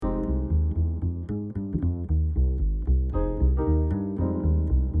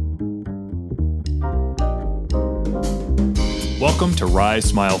Welcome to Rise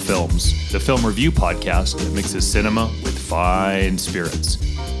Smile Films, the film review podcast that mixes cinema with fine spirits.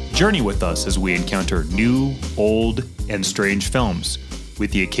 Journey with us as we encounter new, old, and strange films,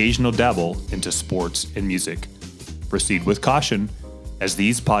 with the occasional dabble into sports and music. Proceed with caution, as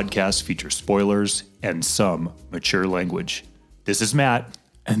these podcasts feature spoilers and some mature language. This is Matt.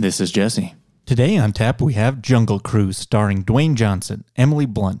 And this is Jesse. Today on tap, we have Jungle Cruise, starring Dwayne Johnson, Emily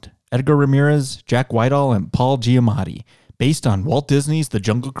Blunt, Edgar Ramirez, Jack Whitehall, and Paul Giamatti. Based on Walt Disney's The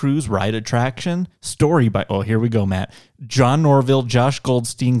Jungle Cruise ride attraction. Story by, here we go, Matt. John Norville, Josh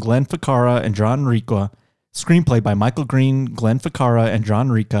Goldstein, Glenn Ficarra, and John Rica. Screenplay by Michael Green, Glenn Ficarra, and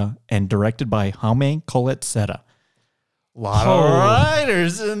John Rica. And directed by Jaume Collet Serra. A lot of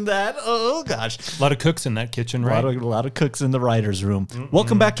writers in that. Oh, gosh. A lot of cooks in that kitchen, right? A lot of cooks in the writer's room.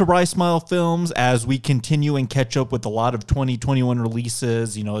 Welcome back to Rise Smile Films as we continue and catch up with a lot of 2021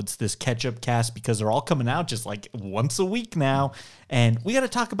 releases. You know, it's this catch-up cast because they're all coming out just like once a week now. And we got to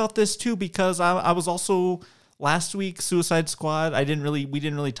talk about this too because I was also last week, Suicide Squad. We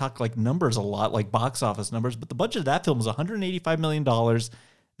didn't really talk like numbers a lot, like box office numbers, but the budget of that film was $185 million.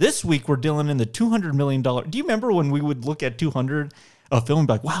 This week, we're dealing in the $200 million. Do you remember when we would look at 200, a film, and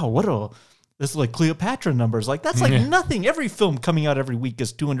be like, wow, this is like Cleopatra numbers. Like, that's like nothing. Every film coming out every week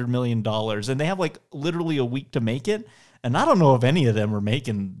is $200 million, and they have like literally a week to make it. And I don't know if any of them are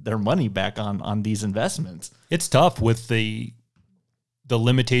making their money back on these investments. It's tough with the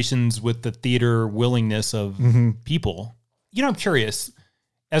limitations with the theater willingness of people. You know, I'm curious,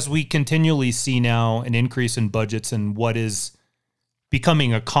 as we continually see now an increase in budgets and what is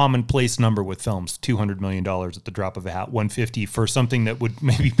becoming a commonplace number with films, $200 million at the drop of a hat, $150 for something that would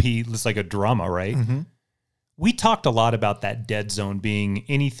maybe be just like a drama, right? We talked a lot about that dead zone being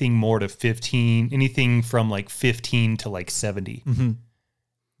anything more to 15, anything from like 15 to like 70.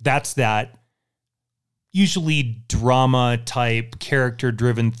 That's that usually drama type, character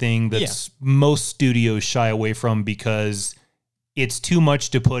driven thing that's most studios shy away from because it's too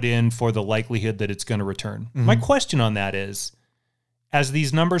much to put in for the likelihood that it's going to return. My question on that is, as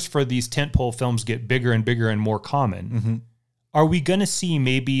these numbers for these tentpole films get bigger and bigger and more common, are we going to see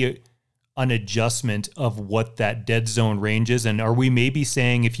maybe an adjustment of what that dead zone range is? And are we maybe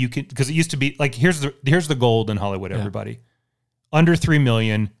saying if you can, because it used to be like, here's the gold in Hollywood, everybody. Under 3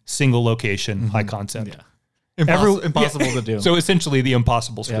 million, single location, high concept. Impossible to do. So essentially the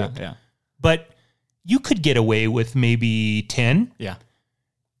impossible script. But you could get away with maybe 10.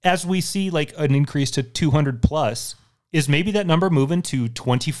 As we see like an increase to 200 plus, is maybe that number moving to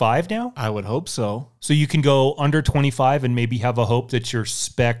 25 now? I would hope so. So you can go under 25 and maybe have a hope that your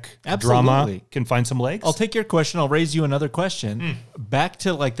spec drama can find some legs? I'll take your question. I'll raise you another question. Back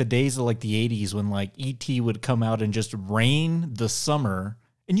to like the days of like the 80s when like E.T. would come out and just rain the summer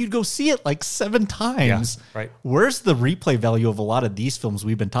and you'd go see it like 7 times. Yeah, right. Where's the replay value of a lot of these films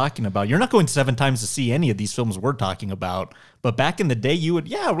we've been talking about? You're not going 7 times to see any of these films we're talking about. But back in the day, you would,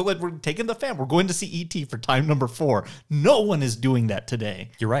 we're taking the fam. We're going to see E.T. for time number 4. No one is doing that today.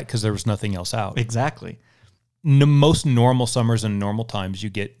 You're right, because there was nothing else out. Exactly. Most normal summers and normal times,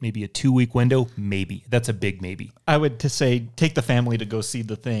 you get maybe a 2-week window. Maybe. That's a big maybe. I would say take the family to go see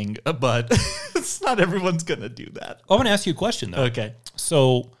the thing, but it's not everyone's going to do that. I want to ask you a question, though. Okay.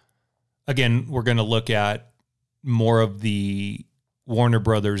 So, again, we're going to look at more of the Warner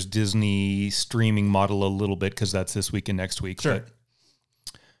Brothers Disney streaming model a little bit because that's this week and next week. Sure.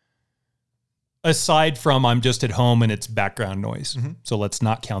 But aside from I'm just at home and it's background noise, so let's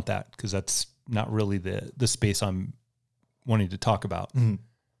not count that because that's not really the space I'm wanting to talk about.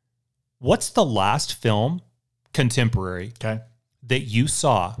 What's the last film, contemporary, that you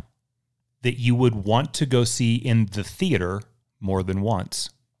saw that you would want to go see in the theater more than once?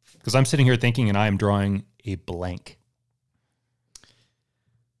 Because I'm sitting here thinking and I am drawing a blank.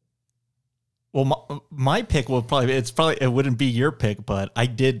 Well, my pick will it wouldn't be your pick, but I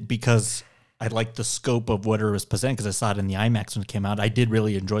did because I liked the scope of what it was presented because I saw it in the IMAX when it came out. I did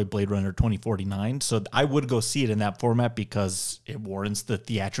really enjoy Blade Runner 2049, so I would go see it in that format because it warrants the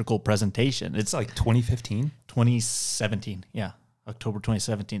theatrical presentation. It's like 2015? 2017, October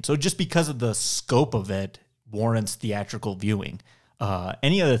 2017. So just because of the scope of it warrants theatrical viewing.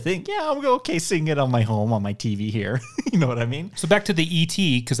 Any other thing? I'm okay seeing it on my home, on my TV here. You know what I mean? So back to the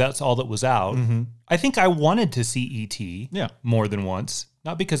E.T., because that's all that was out. I think I wanted to see E.T. More than once.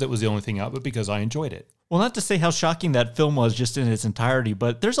 Not because it was the only thing out, but because I enjoyed it. Well, not to say how shocking that film was just in its entirety,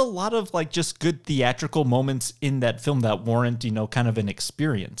 but there's a lot of like just good theatrical moments in that film that warrant, kind of an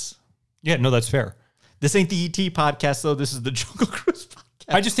experience. Yeah, no, that's fair. This ain't the E.T. podcast, though. This is the Jungle Cruise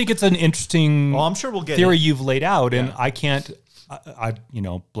podcast. I just think it's an interesting I'm sure we'll get theory you've laid out, and I can't...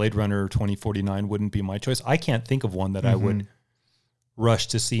 Blade Runner 2049 wouldn't be my choice. I can't think of one that I would rush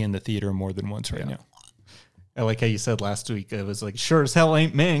to see in the theater more than once right now. I like how you said last week, it was like, sure as hell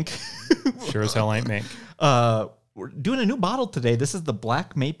ain't Mink. Sure as hell ain't Mink. We're doing a new bottle today. This is the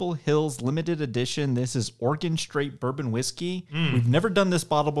Black Maple Hills limited edition. This is Oregon Straight Bourbon Whiskey. We've never done this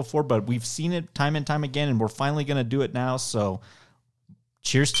bottle before, but we've seen it time and time again, and we're finally going to do it now. So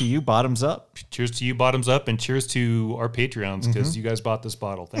cheers to you, bottoms up. Cheers to you, bottoms up, and cheers to our Patreons, because you guys bought this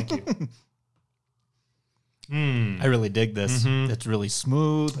bottle. Thank you. I really dig this. It's really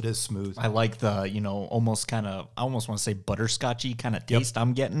smooth. It is smooth. I like the, almost kind of, I almost want to say butterscotchy kind of taste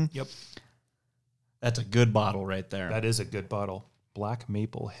I'm getting. Yep. That's a good bottle right there. That is a good bottle. Black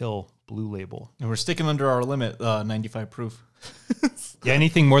Maple Hill Blue Label. And we're sticking under our limit, 95 proof. Yeah,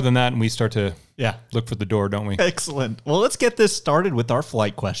 anything more than that, and we start to Yeah. look for the door, don't we? Excellent. Well, let's get this started with our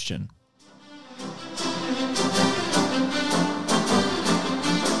flight question.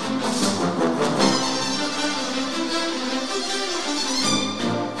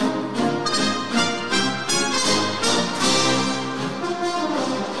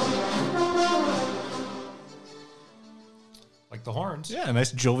 Like the horns. Yeah, a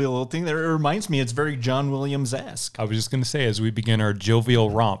nice jovial little thing there. It reminds me, it's very John Williams-esque. I was just going to say, as we begin our jovial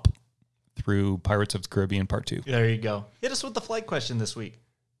romp through Pirates of the Caribbean Part 2. There you go. Hit us with the flight question this week.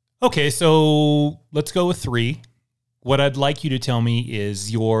 Okay, so let's go with 3. What I'd like you to tell me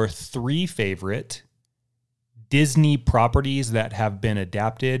is your 3 favorite Disney properties that have been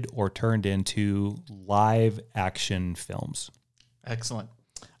adapted or turned into live action films. Excellent.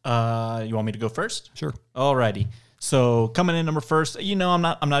 You want me to go first? Sure. Alrighty. So coming in number first, I'm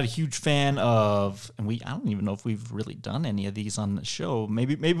not a huge fan of, and I don't even know if we've really done any of these on the show.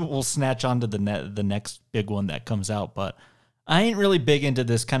 Maybe we'll snatch onto the next big one that comes out, but I ain't really big into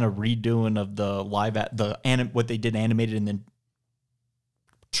this kind of redoing of the what they did animated and then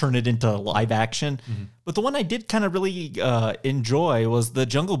turn it into live action. But the one I did kind of really enjoy was the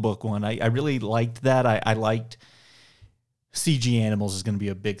Jungle Book one. I really liked that. I liked CG animals is going to be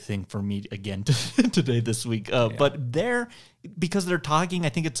a big thing for me again today, this week. But because they're talking, I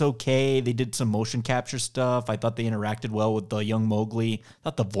think it's okay. They did some motion capture stuff. I thought they interacted well with the young Mowgli. I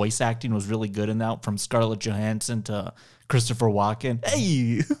thought the voice acting was really good in that, from Scarlett Johansson to Christopher Walken.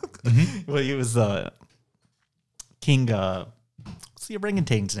 Hey! Well, he was King, what's the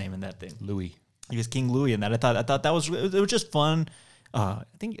orangutan's name in that thing? Louis. He was King Louis in that. I thought that was, it was just fun. I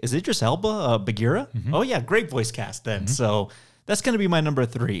think, is Idris Elba Bagheera? Oh yeah, great voice cast then. So that's going to be my number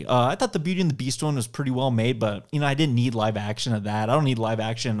 3. I thought the Beauty and the Beast one was pretty well made, but I didn't need live action of that. I don't need live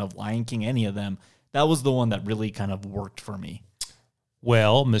action of Lion King, any of them. That was the one that really kind of worked for me.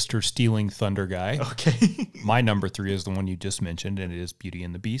 Well, Mr. Stealing Thunder guy. Okay. My number 3 is the one you just mentioned, and it is Beauty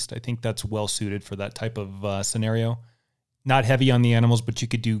and the Beast. I think that's well suited for that type of scenario. Not heavy on the animals, but you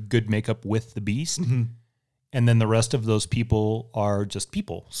could do good makeup with the beast. And then the rest of those people are just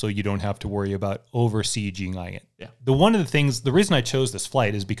people, so you don't have to worry about over CGing it. Yeah. The reason I chose this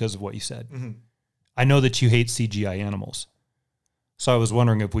flight is because of what you said. I know that you hate CGI animals. So I was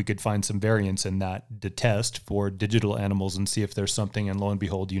wondering if we could find some variants in that test for digital animals and see if there's something, and lo and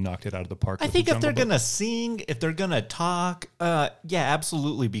behold, you knocked it out of the park. I think if they're going to sing, if they're going to talk, yeah,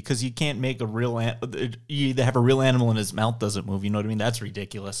 absolutely, because you can't make you either have a real animal and his mouth doesn't move, you know what I mean? That's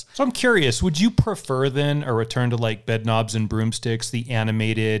ridiculous. So I'm curious, would you prefer then a return to like Bedknobs and Broomsticks, the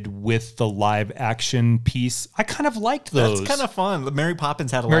animated with the live action piece? I kind of liked those. That's kind of fun. Mary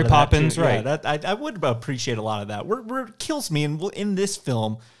Poppins had a Mary lot of Poppins, that too. right. Yeah, I would appreciate a lot of that. Where it kills me, and in this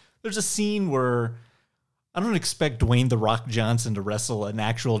film, there's a scene where I don't expect Dwayne "The Rock" Johnson to wrestle an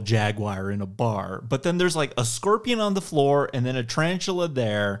actual jaguar in a bar, but then there's like a scorpion on the floor and then a tarantula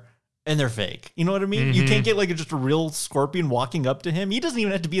there, and they're fake. You know what I mean? You can't get like just a real scorpion walking up to him. He doesn't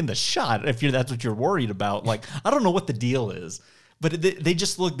even have to be in the shot if that's what you're worried about. Like, I don't know what the deal is, but they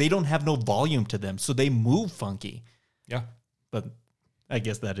just they don't have no volume to them, so they move funky. Yeah. But I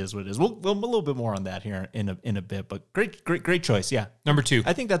guess that is what it is. We'll a little bit more on that here in a bit, but great choice. Yeah. Number 2.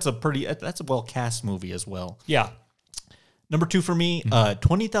 I think that's a well cast movie as well. Yeah. Number 2 for me,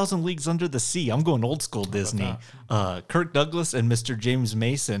 20,000 Leagues Under the Sea. I'm going old school Disney. Kirk Douglas and Mr. James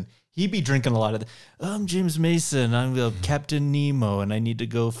Mason. He'd be drinking a lot of I'm James Mason. I'm Captain Nemo, and I need to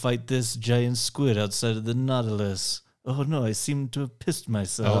go fight this giant squid outside of the Nautilus. Oh no, I seem to have pissed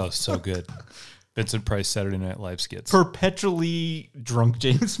myself. Oh, so good. Vincent Price Saturday Night Live skits. Perpetually drunk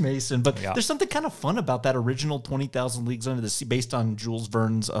James Mason. But there's something kind of fun about that original 20,000 Leagues Under the Sea based on Jules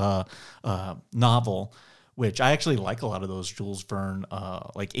Verne's novel, which I actually like a lot of those Jules Verne,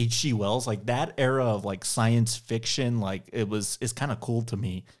 like H.G. Wells, like that era of like science fiction, like is kind of cool to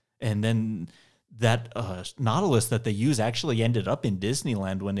me. And then that Nautilus that they use actually ended up in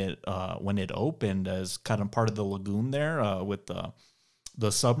Disneyland when it opened as kind of part of the lagoon there with the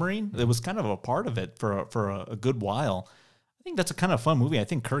the submarine. It was kind of a part of it for a good while. I think that's a kind of fun movie. I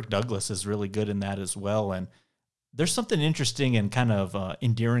think Kirk Douglas is really good in that as well. And there's something interesting and kind of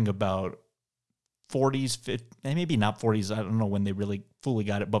endearing about 40s, 50s, maybe not 40s. I don't know when they really fully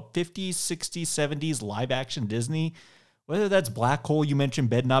got it, but 50s, 60s, 70s live action Disney, whether that's Black Hole, you mentioned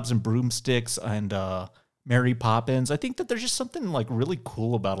Bedknobs and Broomsticks and Mary Poppins. I think that there's just something like really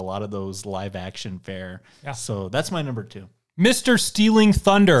cool about a lot of those live action fare. Yeah. So that's my number 2. Mr. Stealing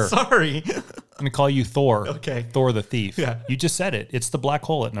Thunder. Sorry. I'm going to call you Thor. Okay. Thor the Thief. Yeah. You just said it. It's the Black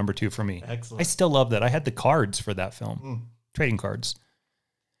Hole at number 2 for me. Excellent. I still love that. I had the cards for that film. Trading cards.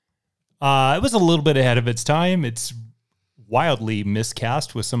 It was a little bit ahead of its time. It's wildly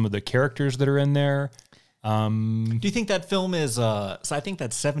miscast with some of the characters that are in there. Do you think that film is, so I think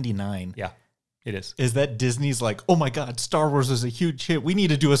that's 79. Yeah, it is. Is that Disney's like, oh my God, Star Wars is a huge hit. We need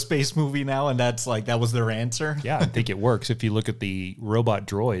to do a space movie now. And that's like, that was their answer. Yeah, I think it works. If you look at the robot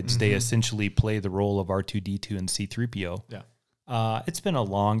droids, they essentially play the role of R2-D2 and C-3PO. Yeah. It's been a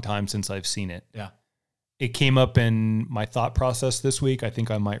long time since I've seen it. Yeah. It came up in my thought process this week. I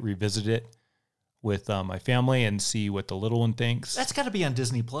think I might revisit it with my family and see what the little one thinks. That's got to be on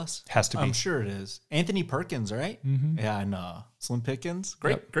Disney Plus. Has to be. I'm sure it is. Anthony Perkins, right? Mm-hmm. Yeah, and Slim Pickens.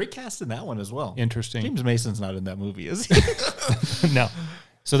 Great cast in that one as well. Interesting. James Mason's not in that movie, is he? No.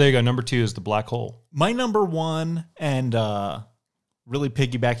 So there you go. Number 2 is The Black Hole. My number 1, and really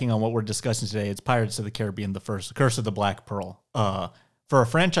piggybacking on what we're discussing today, it's Pirates of the Caribbean, the first, Curse of the Black Pearl. For a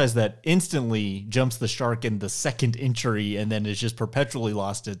franchise that instantly jumps the shark in the second entry and then is just perpetually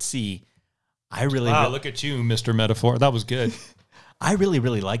lost at sea, I really... Wow, look at you, Mr. Metaphor. That was good. I really,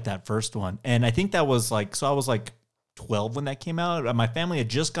 really liked that first one. And I think that was like... So I was like 12 when that came out. My family had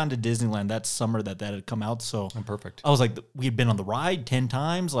just gone to Disneyland that summer that had come out. So perfect. I was like, we had been on the ride 10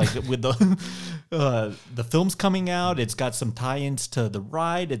 times, like with the films coming out. It's got some tie-ins to the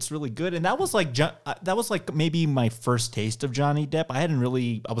ride. It's really good. And that was like maybe my first taste of Johnny Depp.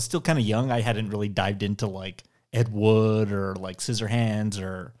 I was still kind of young. I hadn't really dived into like Ed Wood or like Scissorhands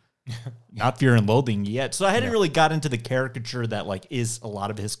or Not Fear and Loathing yet. So I hadn't really got into the caricature that like is a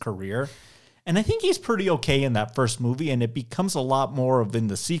lot of his career. And I think he's pretty okay in that first movie, and it becomes a lot more of in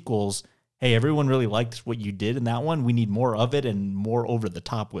the sequels. Hey, everyone really liked what you did in that one. We need more of it and more over the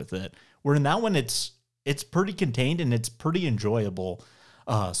top with it. Where in that one, it's pretty contained and it's pretty enjoyable.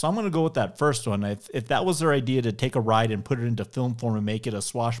 So I'm going to go with that first one. If that was their idea to take a ride and put it into film form and make it a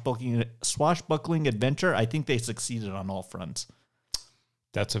swashbuckling adventure, I think they succeeded on all fronts.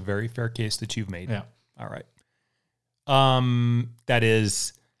 That's a very fair case that you've made. Yeah. All right. That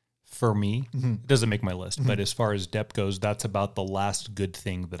is... For me, it doesn't make my list, but as far as Depp goes, that's about the last good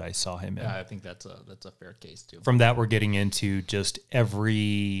thing that I saw him in. Yeah, I think that's a fair case too. From that, we're getting into just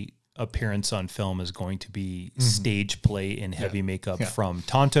every appearance on film is going to be stage play in heavy makeup, from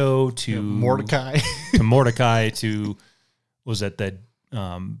Tonto to Mordecai, was that the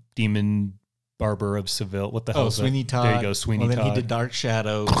demon barber of Seville? What the hell? is Sweeney that? Todd. There you go, Sweeney Todd. Then he did Dark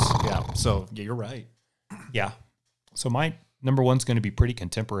Shadows. Yeah, so you're right. Yeah. So my number 1's going to be pretty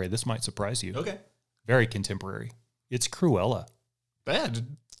contemporary. This might surprise you. Okay. Very contemporary. It's Cruella. Bad.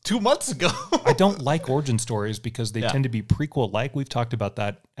 2 months ago. I don't like origin stories because they tend to be prequel-like. We've talked about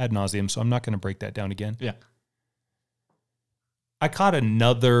that ad nauseum, so I'm not going to break that down again. Yeah. I caught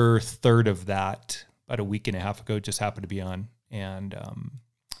another third of that about a week and a half ago. Just happened to be on and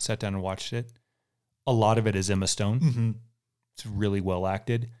sat down and watched it. A lot of it is Emma Stone. Mm-hmm. It's really well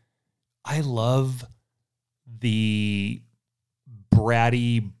acted. I love the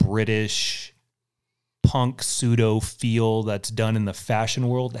bratty British punk pseudo feel that's done in the fashion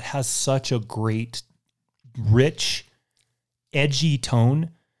world that has such a great, rich, edgy tone,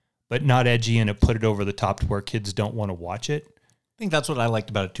 but not edgy and it put it over the top to where kids don't want to watch it. I think that's what I liked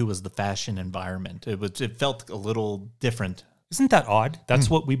about it too, was the fashion environment. It felt a little different. Isn't that odd? That's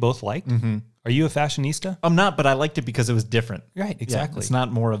what we both liked. Mm-hmm. Are you a fashionista? I'm not, but I liked it because it was different. Right, exactly. Yeah, it's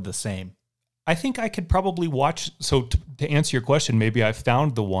not more of the same. I think I could probably watch. So to answer your question, maybe I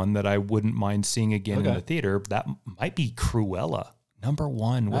found the one that I wouldn't mind seeing again in the theater. That might be Cruella, number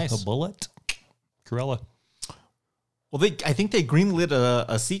 1 with a bullet. Cruella. Well, I think they greenlit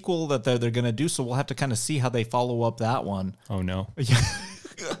a sequel that they're going to do, so we'll have to kind of see how they follow up that one. Oh, no.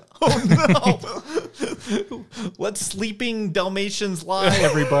 Oh, no. Let Sleeping Dalmatians lie,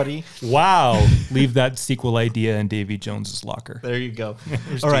 everybody. Wow. Leave that sequel idea in Davy Jones's locker. There you go.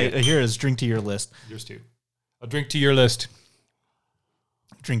 All right, here is drink to your list. Yours too. A drink to your list.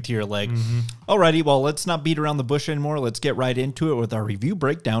 Drink to your leg. Mm-hmm. All righty, well, let's not beat around the bush anymore. Let's get right into it with our review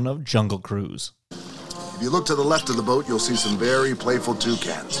breakdown of Jungle Cruise. If you look to the left of the boat, you'll see some very playful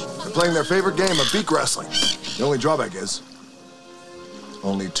toucans. They're playing their favorite game of beak wrestling. The only drawback is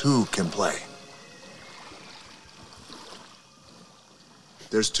only two can play.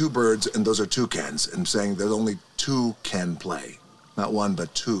 There's two birds, and those are toucans. I'm saying there's only two can play. Not one,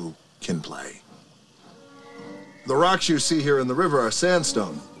 but two can play. The rocks you see here in the river are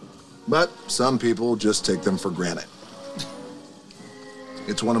sandstone, but some people just take them for granted.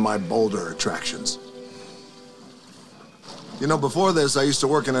 It's one of my boulder attractions. You know, before this, I used to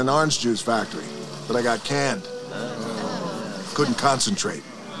work in an orange juice factory, but I got canned. Couldn't concentrate.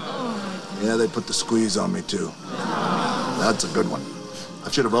 Yeah, they put the squeeze on me, too. That's a good one. I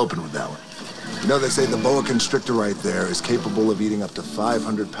should have opened with that one. You know, they say the boa constrictor right there is capable of eating up to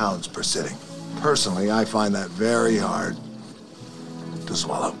 500 pounds per sitting. Personally, I find that very hard to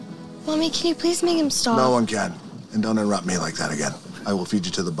swallow. Mommy, can you please make him stop? No one can. And don't interrupt me like that again. I will feed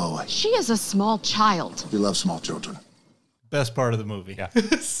you to the boa. She is a small child. We love small children. Best part of the movie. Yeah.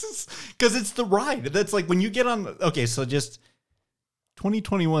 Because it's the ride. That's like when you get on. Okay, so just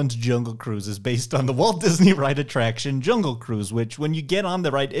 2021's Jungle Cruise is based on the Walt Disney ride attraction Jungle Cruise, which when you get on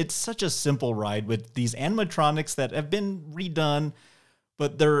the ride, it's such a simple ride with these animatronics that have been redone,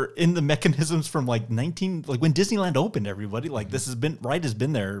 but they're in the mechanisms from like when Disneyland opened, everybody. Like this ride has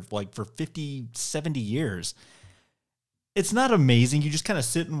been there like for 50, 70 years. It's not amazing. You just kind of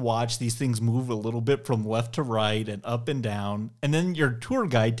sit and watch these things move a little bit from left to right and up and down. And then your tour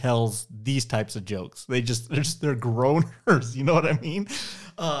guide tells these types of jokes. They're groaners. You know what I mean?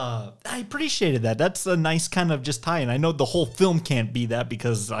 I appreciated that. That's a nice kind of just tie-in. I know the whole film can't be that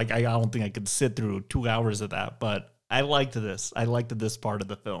because I don't think I could sit through 2 hours of that, but I liked this. I liked this part of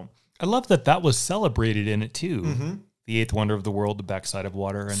the film. I love that was celebrated in it too. Mm-hmm. The Eighth Wonder of the World, the backside of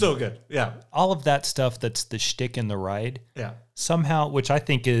water. And so good. Yeah. All of that stuff that's the shtick in the ride. Yeah. Somehow, which I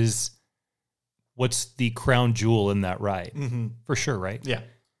think is what's the crown jewel in that ride. Mm-hmm. For sure, right? Yeah.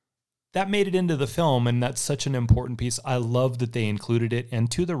 That made it into the film, and that's such an important piece. I love that they included it. And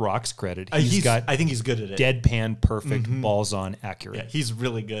to The Rock's credit, I think he's good at it. Deadpan, perfect, balls on, accurate. Yeah, he's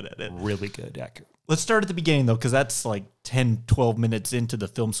really good at it. Really good, accurate. Let's start at the beginning, though, because that's like 10, 12 minutes into the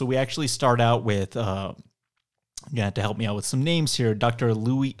film. So we actually start out with... you have to help me out with some names here. Dr.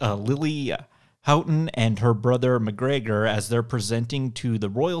 Lily Houghton and her brother McGregor, as they're presenting to the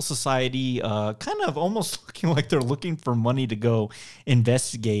Royal Society, kind of almost looking like they're looking for money to go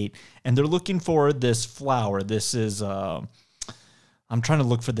investigate. And they're looking for this flower. This is... I'm trying to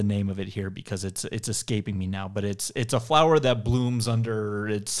look for the name of it here because it's escaping me now, but it's a flower that blooms under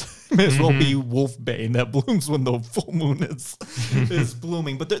may as well be wolfbane that blooms when the full moon is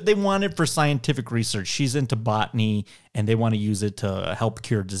blooming. But they want it for scientific research. She's into botany and they want to use it to help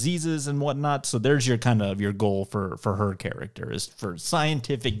cure diseases and whatnot. So there's your kind of your goal for her character is for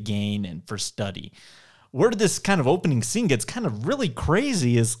scientific gain and for study. Where this kind of opening scene gets kind of really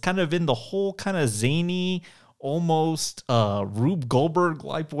crazy is kind of in the whole kind of zany, almost Rube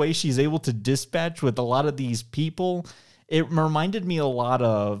Goldberg-like way she's able to dispatch with a lot of these people. It reminded me a lot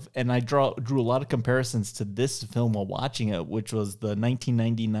of, and I drew a lot of comparisons to this film while watching it, which was the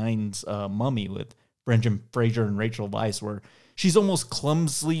 1999's Mummy with Brendan Fraser and Rachel Weisz, where she's almost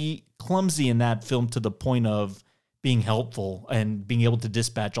clumsy in that film to the point of being helpful and being able to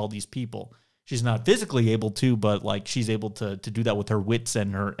dispatch all these people. She's not physically able to, but like she's able to do that with her wits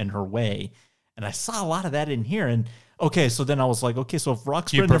and her way. And I saw a lot of that in here. And okay, so then I was like, okay, so if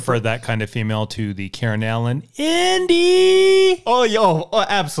Rock's... You prefer that kind of female to the Karen Allen, Indy? Oh,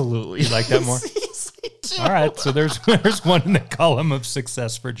 absolutely. You like that more? Yes, I do. All right, so there's one in the column of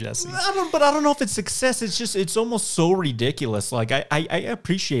success for Jesse. I don't know if it's success. It's just, it's almost so ridiculous. Like, I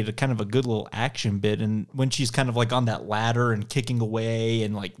appreciate a kind of a good little action bit. And when she's kind of like on that ladder and kicking away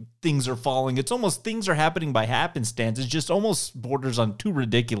and like things are falling, it's almost things are happening by happenstance. It's just almost borders on too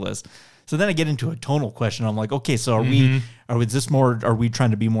ridiculous. So then I get into a tonal question. I'm like, okay, so are we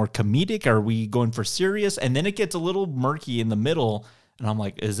trying to be more comedic? Are we going for serious? And then it gets a little murky in the middle. And I'm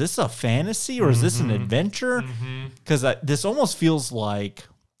like, is this a fantasy or is this an adventure? Because this almost feels like,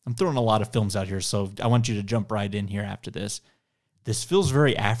 I'm throwing a lot of films out here, so I want you to jump right in here after this. This feels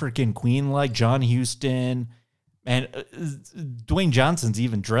very African Queen-like, John Huston. And Dwayne Johnson's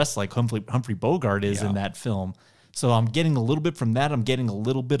even dressed like Humphrey Bogart is in that film. So I'm getting a little bit from that. I'm getting a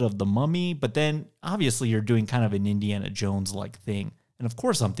little bit of The Mummy, but then obviously you're doing kind of an Indiana Jones-like thing. And of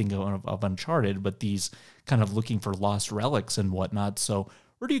course I'm thinking of Uncharted, but these kind of looking for lost relics and whatnot. So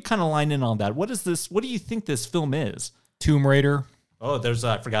where do you kind of line in on that? What do you think this film is? Tomb Raider. Oh,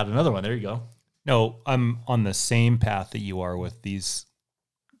 I forgot another one. There you go. No, I'm on the same path that you are with these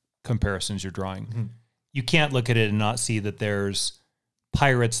comparisons you're drawing. Mm-hmm. You can't look at it and not see that there's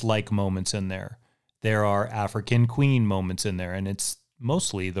pirates-like moments in there. There are African Queen moments in there, and it's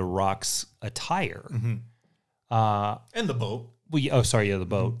mostly The Rock's attire. Mm-hmm. And the boat. The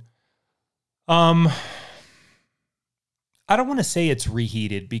boat. I don't want to say it's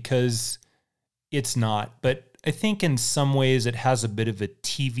reheated because it's not, but I think in some ways it has a bit of a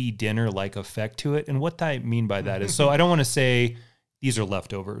TV dinner-like effect to it. And what I mean by that is, so I don't want to say these are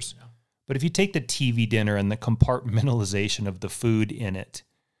leftovers, but if you take the TV dinner and the compartmentalization of the food in it,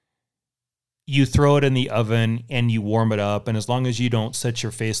 you throw it in the oven and you warm it up. And as long as you don't set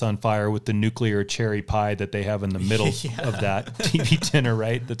your face on fire with the nuclear cherry pie that they have in the middle of that TV dinner,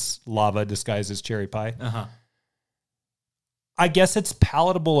 right? That's lava disguised as cherry pie. I guess it's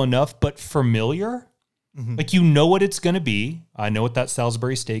palatable enough, but familiar. Like, you know what it's going to be. I know what that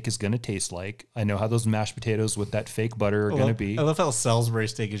Salisbury steak is going to taste like. I know how those mashed potatoes with that fake butter are going to be. I love how Salisbury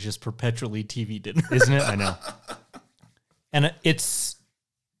steak is just perpetually TV dinner. Isn't it? I know. And it's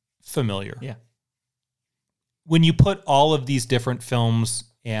familiar. Yeah. When you put all of these different films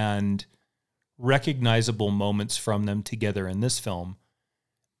and recognizable moments from them together in this film,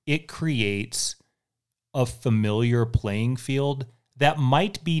 it creates a familiar playing field that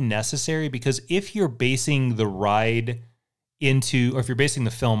might be necessary, because if you're basing the ride into, or if you're basing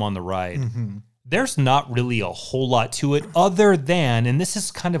the film on the ride, there's not really a whole lot to it other than, and this is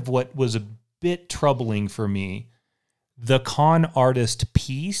kind of what was a bit troubling for me, the con artist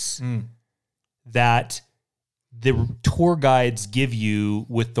piece that the tour guides give you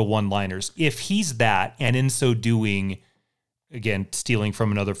with the one-liners. If he's that, and in so doing, again, stealing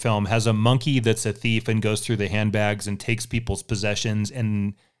from another film, has a monkey that's a thief and goes through the handbags and takes people's possessions,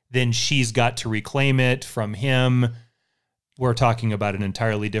 and then she's got to reclaim it from him. We're talking about an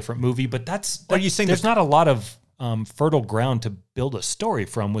entirely different movie, but are you saying there's not a lot of fertile ground to build a story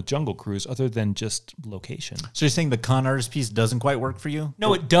from with Jungle Cruise other than just location. So you're saying the con artist piece doesn't quite work for you?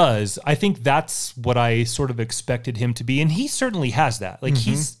 No, it does. I think that's what I sort of expected him to be, and he certainly has that. Like,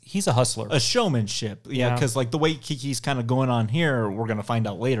 he's a hustler. A showmanship. Yeah, because like the way Kiki's kind of going on here, we're going to find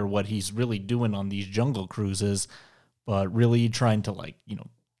out later what he's really doing on these Jungle Cruises, but really trying to, like, you know,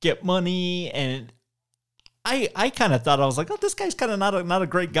 get money. And I kind of thought, I was like, oh, this guy's kind of not a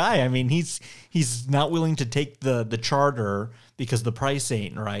great guy. I mean, he's not willing to take the charter because the price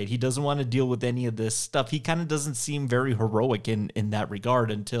ain't right. He doesn't want to deal with any of this stuff. He kind of doesn't seem very heroic in that regard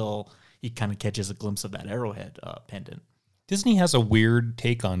until he kind of catches a glimpse of that Arrowhead pendant. Disney has a weird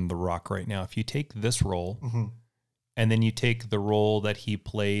take on The Rock right now. If you take this role and then you take the role that he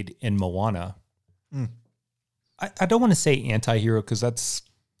played in Moana, I don't want to say anti-hero because that's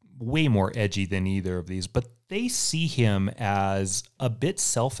way more edgy than either of these, but they see him as a bit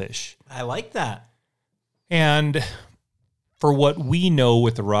selfish. I like that. And for what we know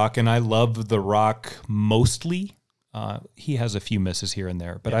with The Rock, and I love The Rock mostly, he has a few misses here and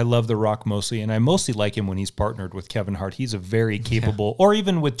there, but I love The Rock mostly, and I mostly like him when he's partnered with Kevin Hart. He's a very capable, or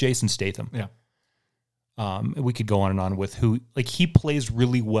even with Jason Statham. Yeah. We could go on and on with who, like, he plays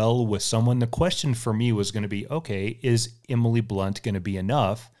really well with someone. The question for me was going to be, okay, is Emily Blunt going to be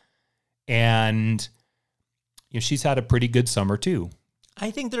enough? And you know, she's had a pretty good summer too.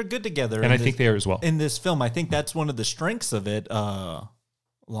 I think they're good together. And I think they are as well. In this film, I think that's one of the strengths of it, along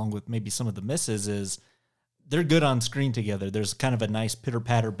with maybe some of the misses, is they're good on screen together. There's kind of a nice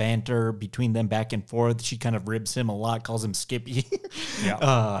pitter-patter banter between them back and forth. She kind of ribs him a lot, calls him Skippy.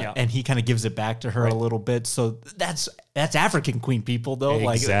 And he kind of gives it back to her a little bit. So that's African Queen, people, though.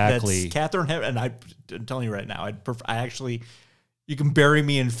 Exactly. Like, that's Catherine Hepburn. And I'm telling you right now, I actually... You can bury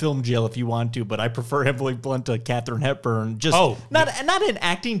me in film jail if you want to, but I prefer Emily Blunt to Catherine Hepburn. Just not in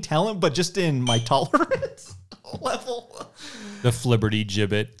acting talent, but just in my tolerance level. The Flibberty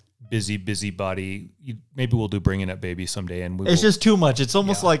Gibbet, busy body. Maybe we'll do Bringing Up Baby someday, and it's just too much. It's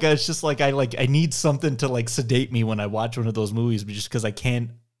almost like it's just like I need something to like sedate me when I watch one of those movies, but just because I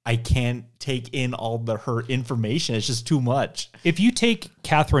can't take in all her information. It's just too much. If you take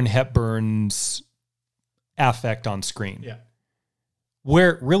Catherine Hepburn's affect on screen,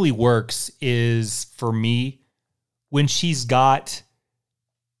 where it really works is, for me, when she's got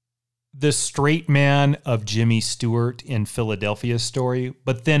the straight man of Jimmy Stewart in Philadelphia Story,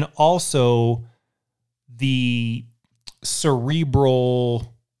 but then also the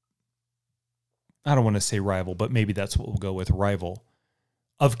cerebral, I don't want to say rival, but maybe that's what we'll go with, rival,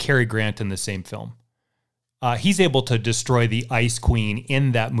 of Cary Grant in the same film. He's able to destroy the Ice Queen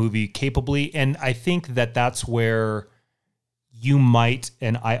in that movie capably, and I think that that's where you might,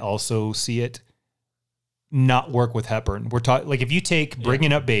 and I also see it, not work with Hepburn. We're talking, like, if you take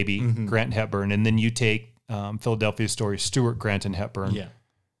Bringing Up Baby, Grant and Hepburn, and then you take Philadelphia Story, Stewart, Grant, and Hepburn,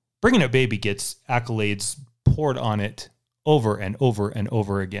 Bringing Up Baby gets accolades poured on it over and over and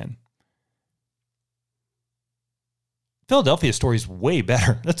over again. Philadelphia Story is way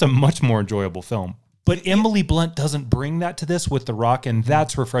better. That's a much more enjoyable film. But Emily Blunt doesn't bring that to this with The Rock, and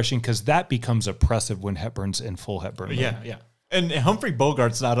that's refreshing because that becomes oppressive when Hepburn's in full Hepburn mode. Yeah. And Humphrey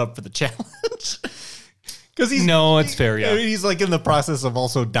Bogart's not up for the challenge. Because it's fair, yeah. He's like in the process of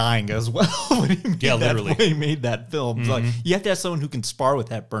also dying as well when he made literally. when he made that film. Like, you have to have someone who can spar with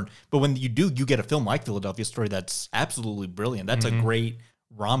Hepburn. But when you do, you get a film like Philadelphia Story that's absolutely brilliant. That's a great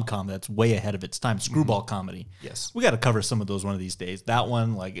rom-com that's way ahead of its time. Screwball comedy. Yes. We got to cover some of those one of these days. That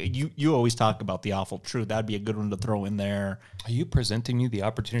one, like, you always talk about The Awful Truth. That'd be a good one to throw in there. Are you presenting me the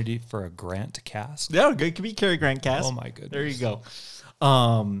opportunity for a Grant cast? Yeah, it could be Cary Grant cast. Oh, my goodness. There you go.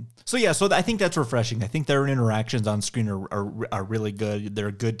 So I think that's refreshing. I think their interactions on screen are really good.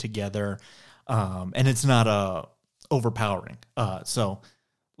 They're good together, and it's not overpowering. So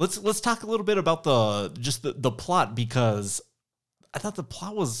let's talk a little bit about the plot, because I thought the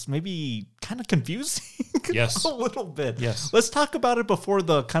plot was maybe kind of confusing. Yes, a little bit. Yes, let's talk about it before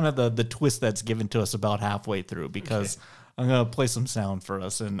the kind of the twist that's given to us about halfway through, because. Okay. I'm going to play some sound for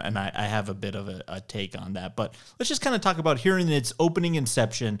us, and I have a bit of a take on that. But let's just kind of talk about here in its opening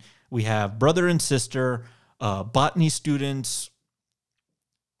inception. We have brother and sister, botany students,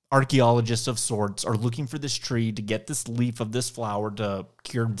 archaeologists of sorts are looking for this tree to get this leaf of this flower to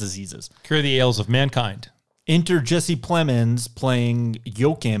cure diseases. Cure the ails of mankind. Enter Jesse Plemons playing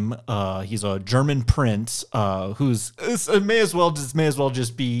Joachim. He's a German prince who's may as well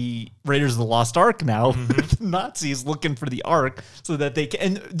just be Raiders of the Lost Ark now. Nazis looking for the Ark so that they can.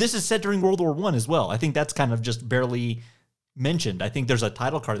 And this is set during World War I as well. I think that's kind of just barely mentioned. I think there's a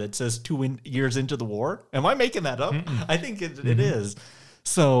title card that says 2 years into the war. Am I making that up? I think it is.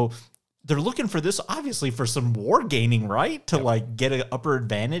 So they're looking for this, obviously, for some war gaining, right? To like get an upper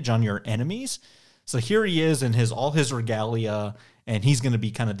advantage on your enemies. So here he is in all his regalia, and he's going to be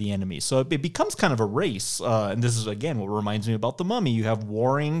kind of the enemy. So it becomes kind of a race. And this is, again, what reminds me about The Mummy. You have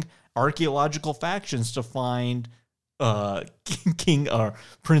warring archaeological factions to find Prince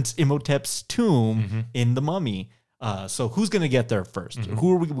Imhotep's tomb in The Mummy. So who's going to get there first?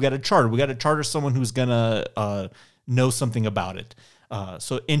 Who are we got to charter? We got to charter someone who's going to know something about it.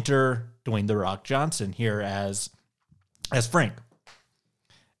 So enter Dwayne "The Rock" Johnson here as Frank.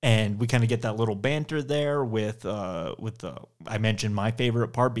 And we kind of get that little banter there with I mentioned my favorite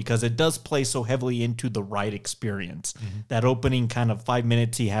part, because it does play so heavily into the ride experience. That opening kind of 5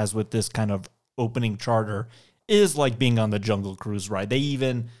 minutes he has with this kind of opening charter is like being on the Jungle Cruise ride. They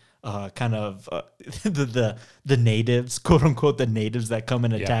even the natives, quote unquote, the natives that come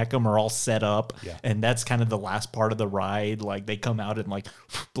and attack them are all set up. Yeah. And that's kind of the last part of the ride. Like they come out and like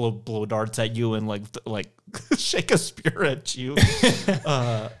blow darts at you and like shake a spear at you.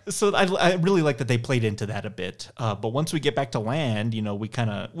 So I really like that they played into that a bit. But once we get back to land, we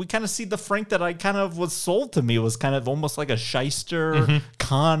kind of see the Frank that I kind of was sold to me. It was kind of almost like a shyster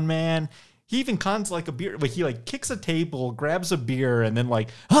con man. He even cons like a beer. Like he like kicks a table, grabs a beer, and then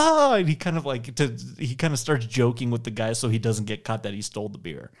and he kind of starts joking with the guy so he doesn't get caught that he stole the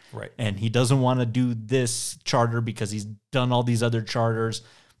beer. Right. And he doesn't want to do this charter because he's done all these other charters.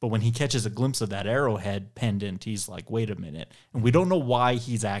 But when he catches a glimpse of that arrowhead pendant, he's like, wait a minute. And we don't know why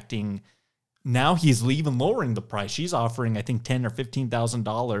he's acting. Now he's even lowering the price. She's offering, I think, $10,000 or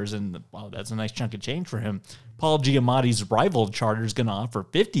 $15,000, and wow, that's a nice chunk of change for him. Paul Giamatti's rival charter is going to offer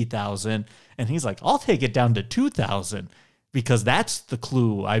 $50,000, and he's like, "I'll take it down to $2,000 because that's the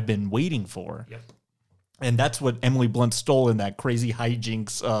clue I've been waiting for." Yep. And that's what Emily Blunt stole in that crazy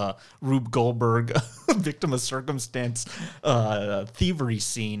hijinks, Rube Goldberg, victim of circumstance, thievery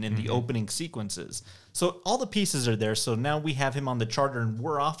scene in the opening sequences. So all the pieces are there. So now we have him on the charter, and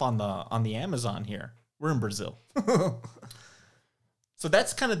we're off on the Amazon here. We're in Brazil. So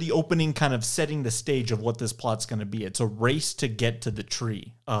that's kind of the opening, kind of setting the stage of what this plot's going to be. It's a race to get to the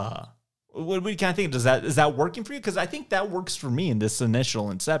tree. What do you kind of think? Is that working for you? Because I think that works for me in this initial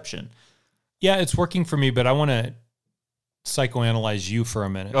inception. Yeah, it's working for me, but I want to psychoanalyze you for a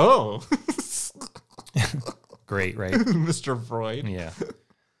minute. Oh. Great, right? Mr. Freud. Yeah.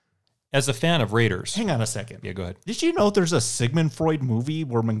 As a fan of Raiders. Hang on a second. Yeah, go ahead. Did you know there's a Sigmund Freud movie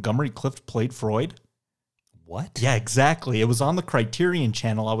where Montgomery Clift played Freud? What? Yeah, exactly. It was on the Criterion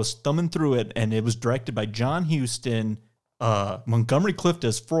Channel. I was thumbing through it, and it was directed by John Huston, Montgomery Clift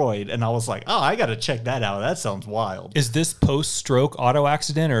as Freud, and I was like, oh, I got to check that out. That sounds wild. Is this post-stroke auto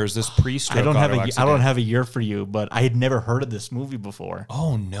accident, or is this pre-stroke auto accident? I don't have a year for you, but I had never heard of this movie before.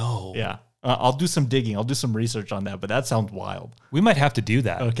 Oh, no. Yeah. I'll do some digging. I'll do some research on that, but that sounds wild. We might have to do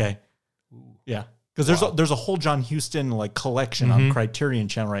that. Okay. Yeah. Because there's a whole John Huston collection on Criterion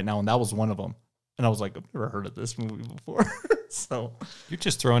Channel right now, and that was one of them. And I was like, I've never heard of this movie before. So you're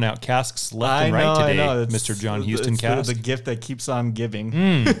just throwing out casks left and right today, Mr. John Huston cast. The gift that keeps on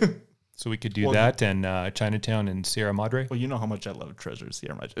giving. So we could do that and Chinatown and Sierra Madre. Well, you know how much I love Treasure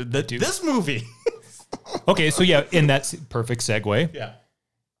Sierra Madre. This movie. Okay, so yeah, in that perfect segue. Yeah.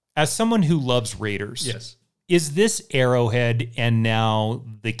 As someone who loves Raiders, Yes. is this Arrowhead and now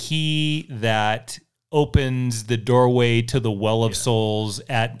the key that opens the doorway to the Well of Souls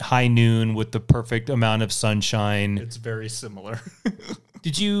at high noon with the perfect amount of sunshine? It's very similar.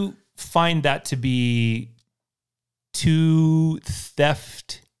 Did you find that to be too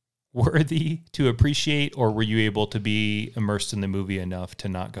theft worthy to appreciate, or were you able to be immersed in the movie enough to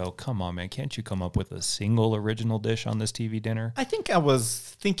not go, come on, man, can't you come up with a single original dish on this TV dinner? I think I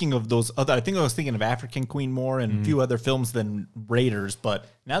was thinking of those other. I think I was thinking of African Queen more and a few other films than Raiders. But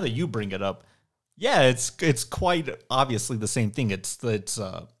now that you bring it up, yeah, it's quite obviously the same thing. It's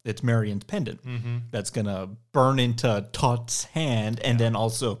Marion's pendant that's gonna burn into Tut's hand, and then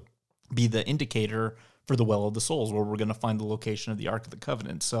also be the indicator for the Well of the Souls, where we're gonna find the location of the Ark of the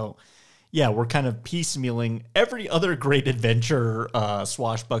Covenant. So, yeah, we're kind of piecemealing every other great adventure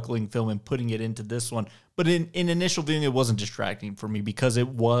swashbuckling film and putting it into this one. But in initial viewing, it wasn't distracting for me because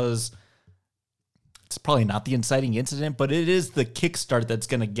it's probably not the inciting incident, but it is the kickstart that's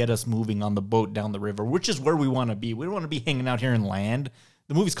going to get us moving on the boat down the river, which is where we want to be. We don't want to be hanging out here in land.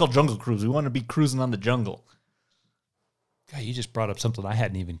 The movie's called Jungle Cruise. We want to be cruising on the jungle. God, you just brought up something I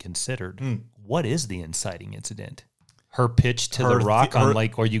hadn't even considered. What is the inciting incident? Her pitch to the Rock on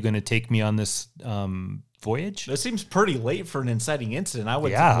like, are you going to take me on this voyage? That seems pretty late for an inciting incident. I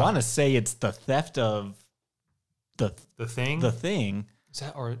would want to say it's the theft of the thing. The thing. Is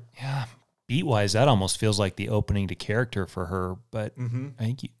that, or yeah, beat wise, that almost feels like the opening to character for her. But I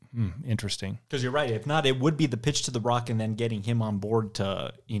think interesting. Because you're right. If not, it would be the pitch to the Rock and then getting him on board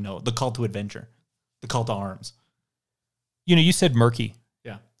to, the call to adventure, the call to arms. You said murky.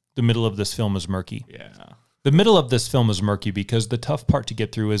 Yeah. The middle of this film is murky. Yeah. The middle of this film is murky because the tough part to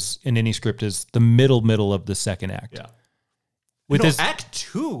get through is in any script is the middle of the second act. Yeah. With this Act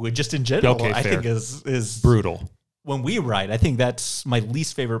 2, just in general, I think is brutal. When we write, I think that's my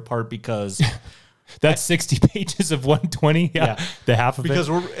least favorite part because that's 60 pages of 120. Yeah. The half of because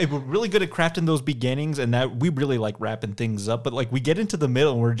it. Because we're really good at crafting those beginnings and that we really like wrapping things up. But like we get into the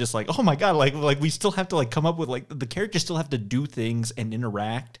middle and we're just like, oh my God, like we still have to like come up with like the characters still have to do things and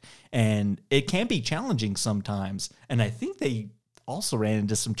interact. And it can be challenging sometimes. And I think they also ran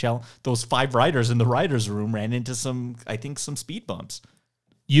into some those 5 writers in the writer's room ran into some speed bumps.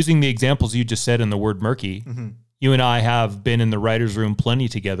 Using the examples you just said in the word murky, you and I have been in the writer's room plenty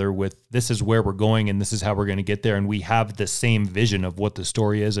together with this is where we're going and this is how we're going to get there. And we have the same vision of what the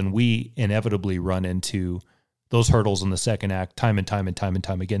story is. And we inevitably run into those hurdles in the second act time and time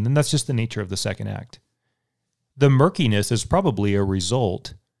again. And that's just the nature of the second act. The murkiness is probably a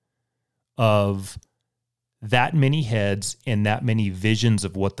result of that many heads and that many visions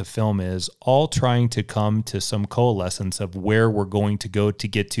of what the film is, all trying to come to some coalescence of where we're going to go to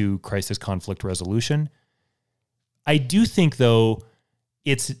get to crisis conflict resolution. I do think, though,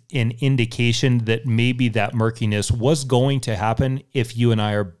 it's an indication that maybe that murkiness was going to happen if you and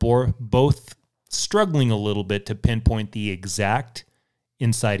I are both struggling a little bit to pinpoint the exact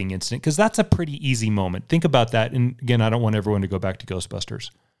inciting incident, because that's a pretty easy moment. Think about that. And again, I don't want everyone to go back to Ghostbusters,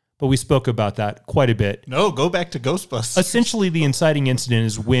 but we spoke about that quite a bit. No, go back to Ghostbusters. Essentially, the inciting incident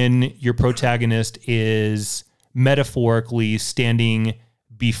is when your protagonist is metaphorically standing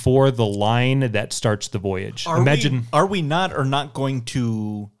before the line that starts the voyage. Are we not going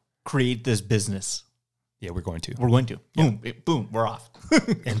to create this business? Yeah, we're going to. We're going to. Boom, we're off.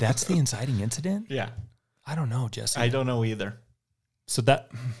 And that's the inciting incident? Yeah. I don't know, Jesse. I don't know either. So that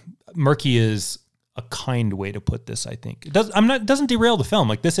murky is a kind way to put this, I think. It doesn't derail the film.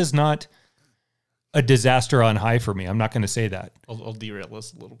 Like, this is not a disaster on high for me. I'm not going to say that. I'll derail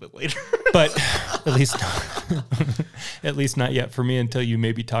this a little bit later. But at least not yet for me until you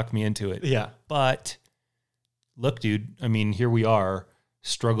maybe talk me into it. Yeah. But look, dude, I mean, here we are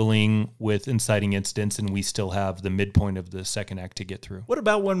struggling with inciting incidents and we still have the midpoint of the second act to get through. What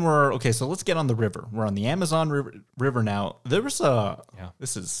about when so let's get on the river. We're on the Amazon river now. There was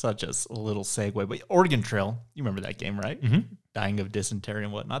this is such a little segue, but Oregon Trail, you remember that game, right? Mm-hmm. Dying of dysentery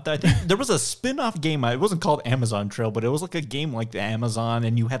and whatnot. I think there was a spin-off game. It wasn't called Amazon Trail, but it was like a game like the Amazon,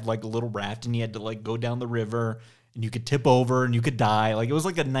 and you had like a little raft and you had to like go down the river and you could tip over and you could die. Like it was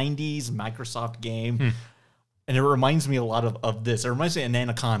like a 90s Microsoft game. And it reminds me a lot of this. It reminds me of an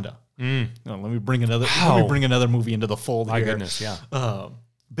Anaconda. Let me bring another movie into the fold. My here. goodness, yeah.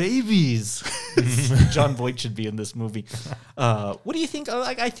 Babies. John Voight should be in this movie. What do you think?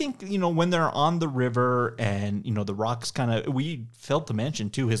 I think, when they're on the river and, the Rock's we failed to mention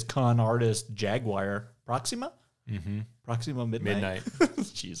too, his con artist Jaguar Proxima. Proxima Midnight.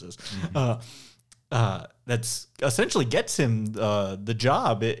 Midnight. Jesus. That's essentially gets him the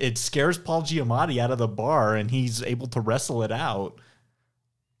job. It scares Paul Giamatti out of the bar, and he's able to wrestle it out.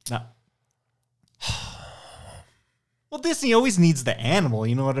 Now, well, Disney always needs the animal.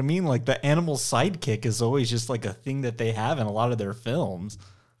 You know what I mean? Like the animal sidekick is always just like a thing that they have in a lot of their films.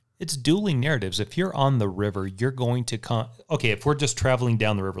 It's dueling narratives. If you're on the river, you're going to okay, if we're just traveling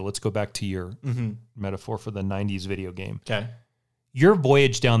down the river, let's go back to your metaphor for the 90s video game. Okay. Your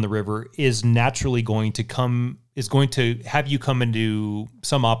voyage down the river is naturally going to have you come into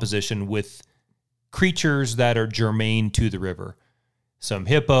some opposition with creatures that are germane to the river. Some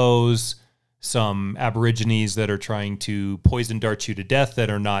hippos, some aborigines that are trying to poison dart you to death that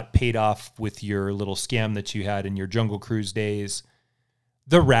are not paid off with your little scam that you had in your Jungle Cruise days.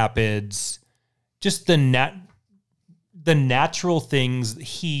 The rapids, just the natural things,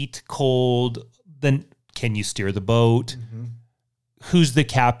 heat, cold, then can you steer the boat? Who's the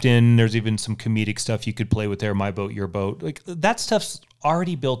captain? There's even some comedic stuff you could play with there. My boat, your boat. Like that stuff's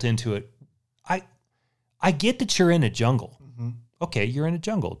already built into it. I get that you're in a jungle. Okay, you're in a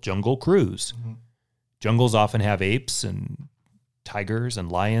jungle. Jungle Cruise. Jungles often have apes and tigers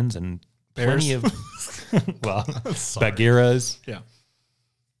and lions and Bears. plenty of Bagheeras. Yeah.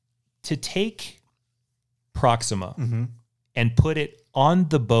 To take Proxima and put it on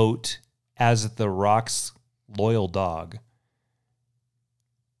the boat as the Rock's loyal dog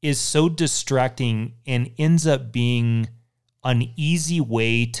is so distracting and ends up being an easy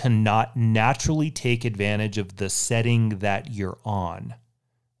way to not naturally take advantage of the setting that you're on,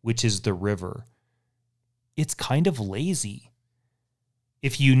 which is the river. It's kind of lazy.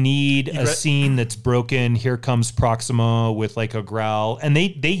 If you need a scene that's broken, here comes Proxima with like a growl. And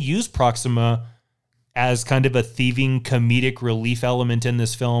they use Proxima as kind of a thieving comedic relief element in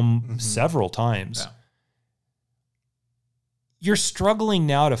this film several times. Yeah. You're struggling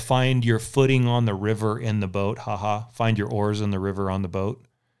now to find your footing on the river in the boat. Find your oars in the river on the boat.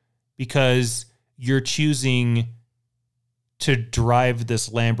 Because you're choosing to drive this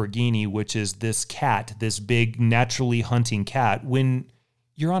Lamborghini, which is this cat, this big naturally hunting cat, when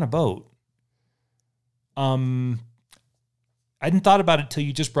you're on a boat. I hadn't thought about it till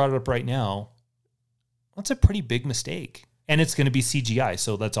you just brought it up right now. That's a pretty big mistake. And it's going to be CGI.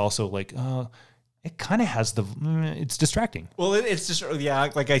 So that's also like, it kind of has it's distracting. Well, it's just,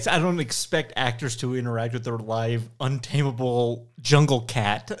 like I said, I don't expect actors to interact with their live, untamable jungle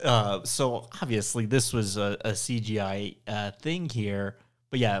cat. So obviously this was a CGI thing here.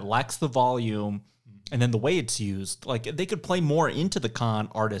 But yeah, it lacks the volume. And then the way it's used, like they could play more into the con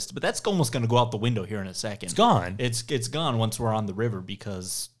artist, but that's almost going to go out the window here in a second. It's gone. It's gone once we're on the river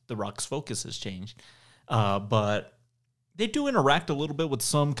because the Rock's focus has changed. But they do interact a little bit with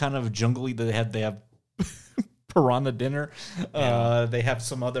some kind of jungly that they have piranha dinner. They have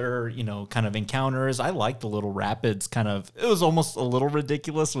some other, kind of encounters. I like the little rapids it was almost a little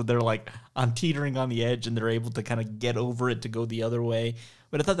ridiculous when they're like teetering on the edge and they're able to kind of get over it to go the other way.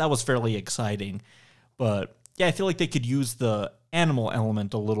 But I thought that was fairly exciting. But yeah, I feel like they could use the animal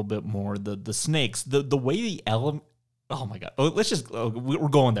element a little bit more. The snakes, the way the element. Oh my God! Let's just we're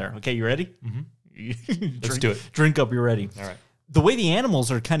going there. Okay, you ready? Let's do it. Drink up. You're ready. All right. The way the animals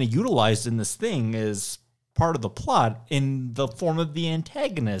are kind of utilized in this thing is part of the plot in the form of the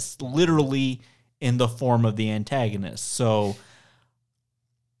antagonist, literally in the form of the antagonist. So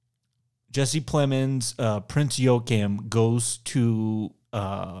Jesse Plemons, Prince Joachim goes to.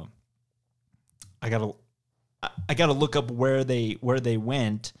 I gotta look up where they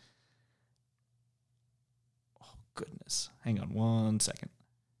went. Oh goodness! Hang on 1 second.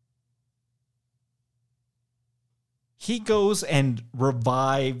 He goes and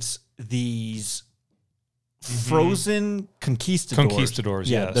revives these frozen conquistadors.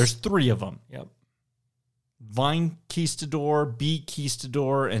 Conquistadors, yeah. yes. There's 3 of them. Yep. Vine Conquistador, Bee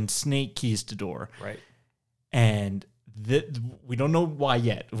Conquistador, and Snake Conquistador. Right. And we don't know why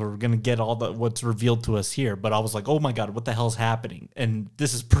yet. We're going to get all what's revealed to us here. But I was like, oh my God, what the hell's happening? And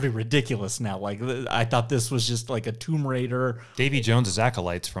this is pretty ridiculous now. Like, I thought this was just like a Tomb Raider. Davy Jones'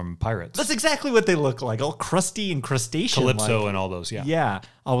 acolytes from Pirates. That's exactly what they look like. All crusty and crustacean. Calypso and all those, yeah. Yeah.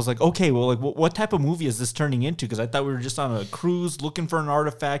 I was like, okay, well, like, what type of movie is this turning into? Because I thought we were just on a cruise looking for an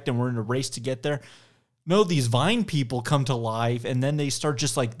artifact and we're in a race to get there. No, these Vine people come to life and then they start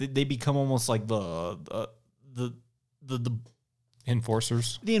just like, they become almost like the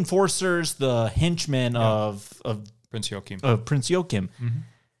enforcers, the henchmen of Prince Joachim.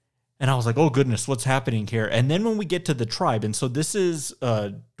 And I was like, oh goodness, what's happening here? And then when we get to the tribe, and so this is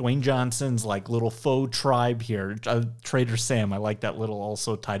Dwayne Johnson's like little faux tribe here, Trader Sam. I like that little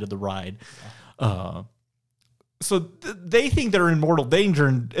also tie to the ride. they think they're in mortal danger,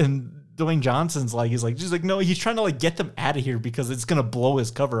 and Dwayne Johnson's like, he's like, no, he's trying to like get them out of here because it's gonna blow his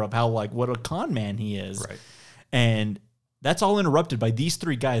cover of how like what a con man he is. Right. And that's all interrupted by these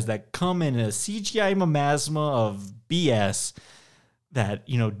three guys that come in a CGI miasma of BS that,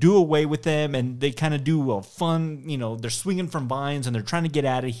 you know, do away with them, and they kind of do a fun, you know, they're swinging from vines and they're trying to get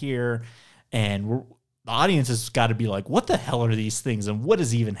out of here, and the audience has got to be like, what the hell are these things and what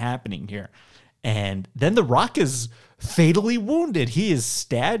is even happening here? And then The Rock is fatally wounded. He is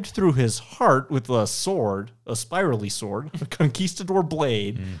stabbed through his heart with a sword, a spirally sword, a conquistador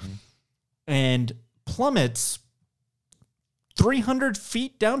blade, and plummets 300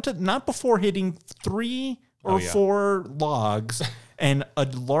 feet down to, not before hitting 3 or 4 logs and a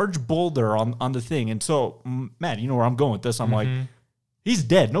large boulder on the thing. And so, Matt, you know where I'm going with this. I'm like, he's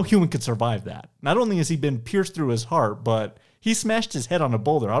dead. No human could survive that. Not only has he been pierced through his heart, but he smashed his head on a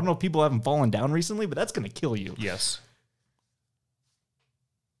boulder. I don't know if people haven't fallen down recently, but that's going to kill you. Yes.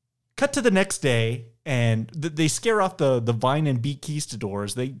 Cut to the next day, and they scare off the vine and bee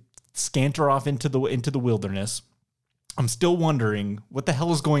conquistadors. They scanter off into the wilderness. I'm still wondering what the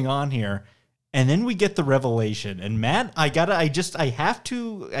hell is going on here. And then we get the revelation. And Matt, you gotta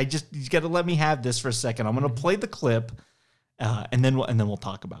let me have this for a second. I'm gonna play the clip, and then we'll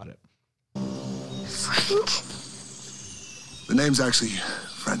talk about it. Frank? The name's actually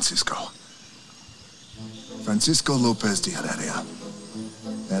Francisco. Francisco Lopez de Heredia.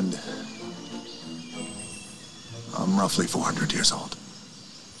 And I'm roughly 400 years old.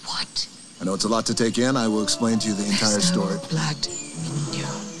 What? I know it's a lot to take in. I will explain to you the entire There's no story. blood in you.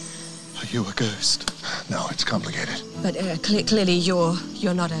 Are you a ghost? No, it's complicated. But clearly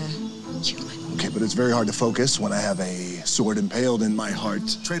you're not a human. Okay, but it's very hard to focus when I have a sword impaled in my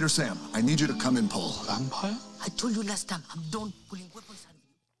heart. Trader Sam, I need you to come and pull. Vampire? I told you last time, I'm done pulling weapons out of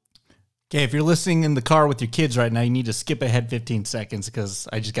you. Okay, if you're listening in the car with your kids right now, you need to skip ahead 15 seconds because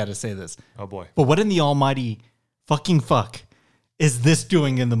I just got to say this. Oh, boy. But what in the almighty fucking fuck is this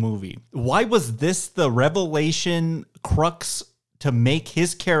doing in the movie? Why was this the revelation crux to make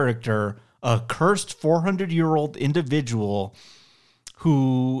his character a cursed 400-year-old individual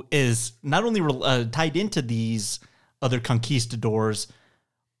who is not only tied into these other conquistadors?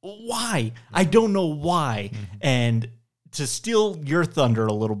 Why? I don't know why. And to steal your thunder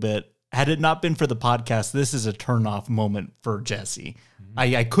a little bit, had it not been for the podcast, this is a turn-off moment for Jesse.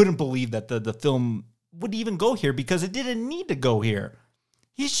 I couldn't believe that the film would even go here because it didn't need to go here.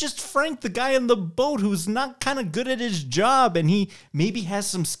 He's just Frank, the guy on the boat who's not kind of good at his job, and he maybe has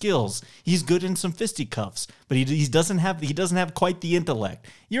some skills. He's good in some fisticuffs, but he doesn't have quite the intellect.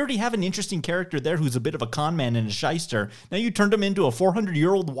 You already have an interesting character there who's a bit of a con man and a shyster. Now you turned him into a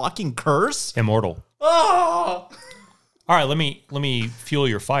 400-year-old walking curse? Immortal. Oh! All right, let me fuel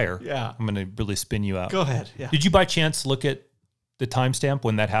your fire. Yeah. I'm going to really spin you out. Go ahead. Yeah. Did you by chance look at the timestamp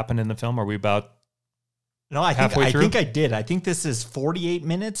when that happened in the film? Are we about No, I halfway through? think I did. I think this is 48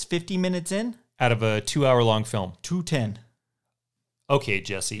 minutes, 50 minutes in. out of a 2-hour-long film? 2:10. Okay,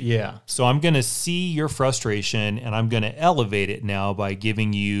 Jesse. Yeah. So I'm going to see your frustration, and I'm going to elevate it now by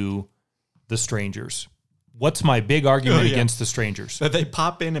giving you The Strangers. What's my big argument against The Strangers? That they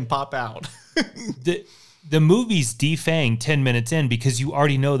pop in and pop out. The movie's defanged 10 minutes in because you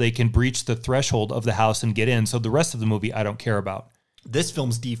already know they can breach the threshold of the house and get in. So the rest of the movie I don't care about. This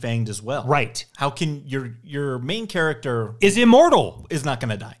film's defanged as well. Right. How can your main character Is immortal. is not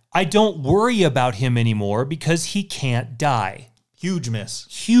going to die? I don't worry about him anymore because he can't die. Huge miss.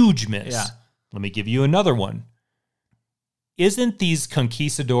 Huge miss. Yeah. Let me give you another one. Isn't these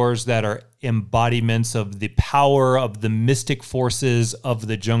conquistadors that are embodiments of the power of the mystic forces of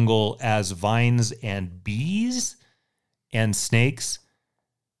the jungle as vines and bees and snakes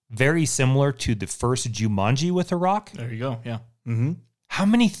very similar to the first Jumanji with The Rock? There you go. Yeah. Mm-hmm. How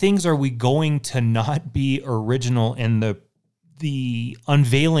many things are we going to not be original in the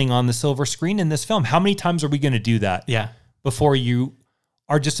unveiling on the silver screen in this film? How many times are we going to do that? Yeah. Before you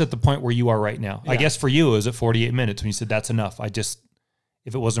are just at the point where you are right now. I guess for you, it was at 48 minutes when you said that's enough.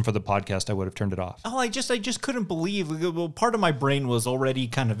 If it wasn't for the podcast, I would have turned it off. Oh, I just couldn't believe. Well, part of my brain was already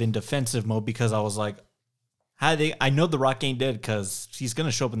kind of in defensive mode because I was like, I know The Rock ain't dead because he's going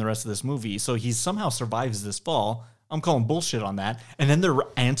to show up in the rest of this movie. So he somehow survives this fall. I'm calling bullshit on that. And then the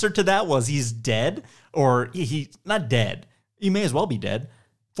answer to that was he's dead, or he's not dead. He may as well be dead.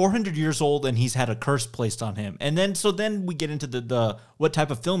 400 years old and he's had a curse placed on him. And then we get into the what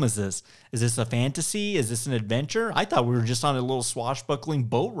type of film is this? Is this a fantasy? Is this an adventure? I thought we were just on a little swashbuckling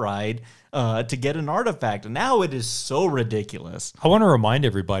boat ride to get an artifact. And now it is so ridiculous. I want to remind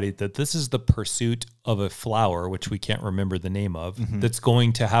everybody that this is the pursuit of a flower, which we can't remember the name of, that's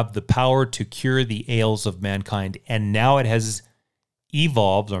going to have the power to cure the ails of mankind. And now it has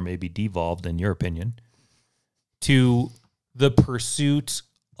evolved, or maybe devolved in your opinion, to the pursuit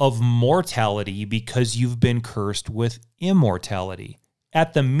of mortality because you've been cursed with immortality.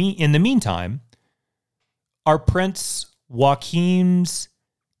 In the meantime, our Prince Joachim's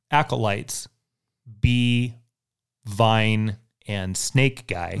acolytes, Bee, Vine, and Snake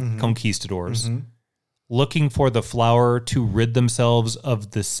Guy, conquistadors, looking for the flower to rid themselves of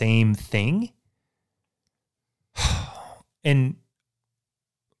the same thing? And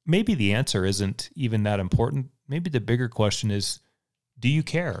maybe the answer isn't even that important. Maybe the bigger question is, do you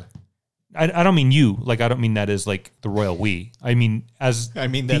care? I don't mean you. Like, I don't mean that as like the royal we. I mean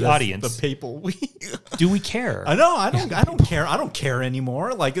the audience, the papal we. Do we care? I know. I don't care. I don't care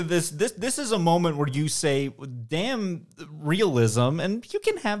anymore. Like this is a moment where you say, "Damn realism," and you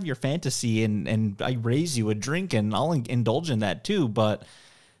can have your fantasy, and I raise you a drink, and I'll indulge in that too. But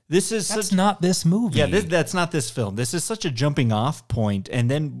that's not this movie. Yeah, that's not this film. This is such a jumping off point. And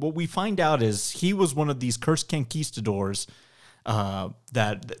then what we find out is he was one of these cursed conquistadors.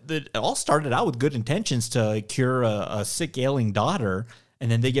 That it all started out with good intentions to cure a sick, ailing daughter,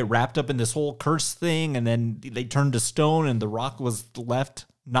 and then they get wrapped up in this whole curse thing, and then they turn to stone, and the rock was left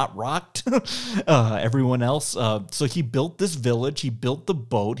not rocked. Everyone else. So he built this village. He built the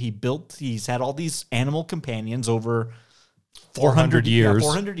boat. He's had all these animal companions over 400 years.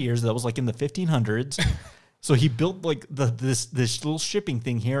 400 years. That was like in the 1500s. So he built like this little shipping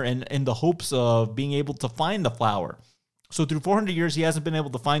thing here, and in the hopes of being able to find the flower. So through 400 years, he hasn't been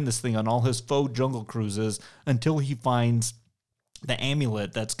able to find this thing on all his faux jungle cruises until he finds the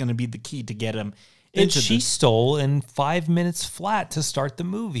amulet that's going to be the key to get him into she stole in 5 minutes flat to start the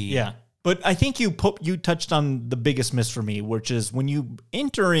movie. Yeah. But I think you touched on the biggest miss for me, which is when you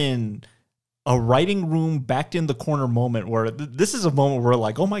enter in a writing room backed in the corner moment where this is a moment where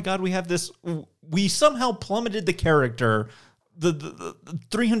like, oh my God, we have this. We somehow plummeted the character the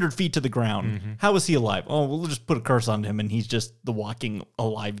 300 feet to the ground. How is he alive? Oh, we'll just put a curse on him and he's just the walking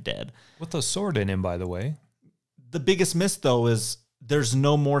alive dead. With a sword in him, by the way. The biggest miss, though, is there's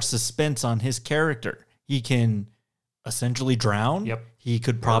no more suspense on his character. He can essentially drown. Yep. He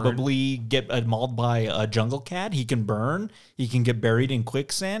could probably get mauled by a jungle cat. He can burn. He can get buried in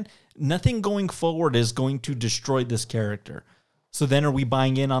quicksand. Nothing going forward is going to destroy this character. So then are we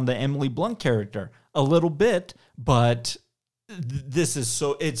buying in on the Emily Blunt character? A little bit, but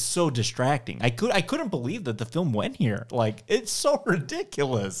it's so distracting. I couldn't believe that the film went here. Like, it's so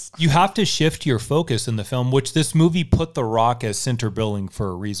ridiculous. You have to shift your focus in the film, which this movie put The Rock as center billing for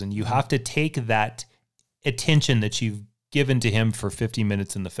a reason. You have to take that attention that you've given to him for 50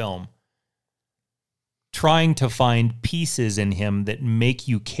 minutes in the film, trying to find pieces in him that make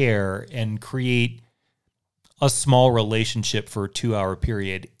you care and create a small relationship for a 2-hour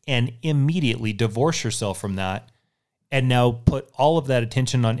period, and immediately divorce yourself from that. And now put all of that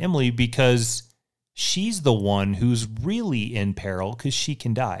attention on Emily because she's the one who's really in peril because she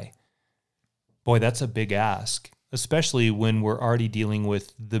can die. Boy, that's a big ask, especially when we're already dealing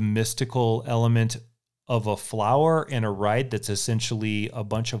with the mystical element of a flower and a ride that's essentially a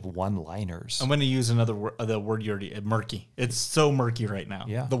bunch of one-liners. I'm going to use another word, the word you already, murky. It's so murky right now.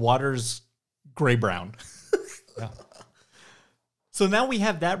 Yeah. The water's gray-brown. Yeah. So now we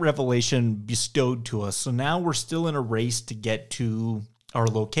have that revelation bestowed to us. So now we're still in a race to get to our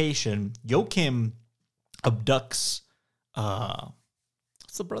location. Joachim abducts,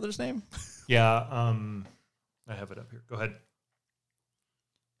 what's the brother's name? Yeah, I have it up here. Go ahead.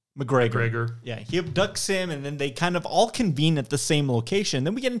 McGregor. Yeah, he abducts him, and then they kind of all convene at the same location.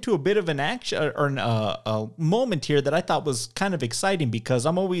 Then we get into a bit of an action or a moment here that I thought was kind of exciting because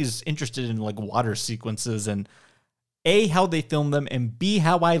I'm always interested in like water sequences and A, how they film them, and B,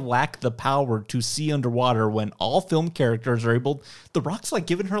 how I lack the power to see underwater when all film characters are able. The Rock's like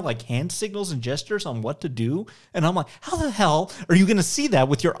giving her like hand signals and gestures on what to do. And I'm like, how the hell are you going to see that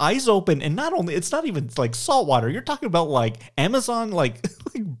with your eyes open? And not only, it's not even like salt water. You're talking about like Amazon, like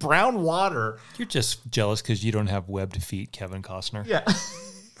brown water. You're just jealous because you don't have webbed feet, Kevin Costner. Yeah.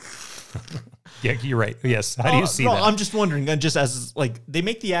 Yeah, you're right. Yes. How do you see that? I'm just wondering, just as like they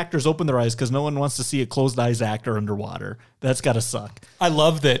make the actors open their eyes because no one wants to see a closed eyes actor underwater. That's got to suck. I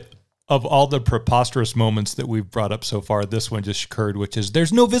love that of all the preposterous moments that we've brought up so far, this one just occurred, which is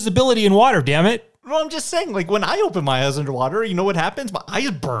there's no visibility in water, damn it. Well, I'm just saying, like, when I open my eyes underwater, you know what happens? My eyes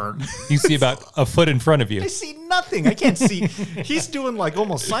burn. You see about a foot in front of you. I see nothing. I can't see. He's doing like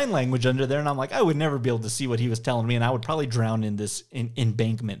almost sign language under there, and I'm like, I would never be able to see what he was telling me, and I would probably drown in this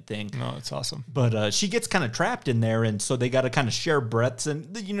embankment thing. No, it's awesome. But she gets kind of trapped in there, and so they got to kind of share breaths,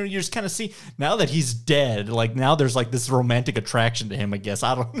 and you know, you just kind of see now that he's dead. Like now, there's like this romantic attraction to him. I guess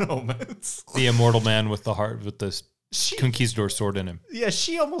I don't know, man. The immortal man with the heart with the conquistador sword in him. Yeah,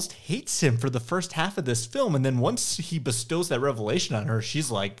 she almost hates him for the first half of this film, and then once he bestows that revelation on her,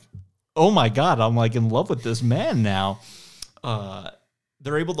 she's like, oh my God, I'm like in love with this man now.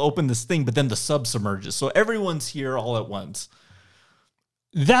 They're able to open this thing, but then the sub submerges. So everyone's here all at once.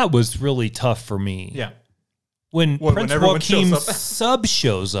 That was really tough for me. Yeah. When Prince everyone shows Joaquim's up. sub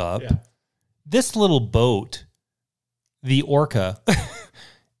shows up, Yeah. this little boat, the Orca,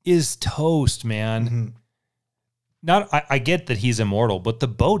 is toast, man. Mm-hmm. I get that he's immortal, but the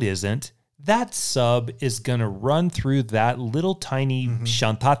boat isn't. That sub is going to run through that little tiny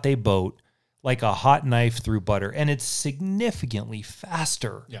Chantate boat like a hot knife through butter, and it's significantly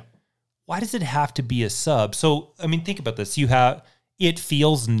faster. Yeah. Why does it have to be a sub? So, I mean, think about this. It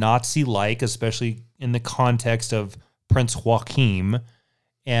feels Nazi-like, especially in the context of Prince Joachim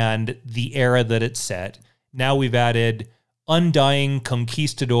and the era that it's set. Now we've added undying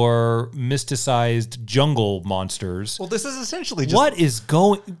conquistador, mysticized jungle monsters. Well, this is essentially just What is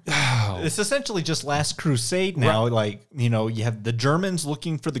going... It's essentially just Last Crusade now. Right. Like, you know, you have the Germans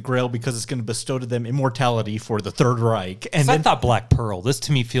looking for the Grail because it's going to bestow to them immortality for the Third Reich. And I then, thought Black Pearl. This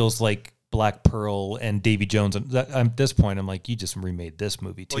to me feels like Black Pearl and Davy Jones. At this point, I'm like, you just remade this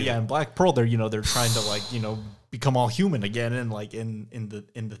movie too. well, yeah, in Black Pearl, they're trying to like, become all human again and like in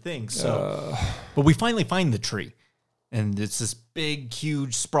the thing. So, but we finally find the tree. And it's this big,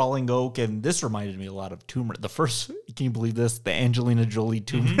 huge, sprawling oak. And this reminded me a lot of Tomb Raider. The first, can you believe this? The Angelina Jolie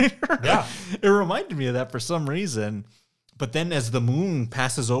Tomb Raider. Yeah. It reminded me of that for some reason. But then as the moon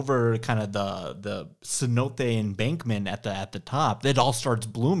passes over kind of the cenote embankment at the top, it all starts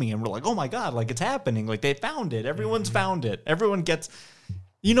blooming. And we're like, oh my God, like it's happening. Like they found it. Everyone's found it. Everyone gets,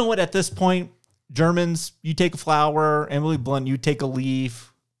 you know what, at this point, Germans, you take a flower. Emily Blunt, you take a leaf.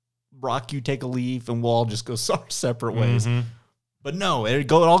 Rock, you take a leaf, and we'll all just go our separate ways. But no,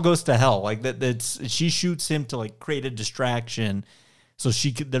 it all goes to hell. Like she shoots him to like create a distraction, so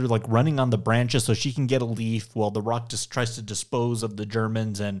they're like running on the branches so she can get a leaf while the Rock just tries to dispose of the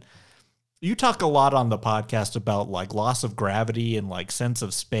Germans. And you talk a lot on the podcast about like loss of gravity and like sense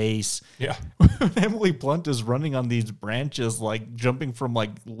of space. Yeah. Emily Blunt is running on these branches, like jumping from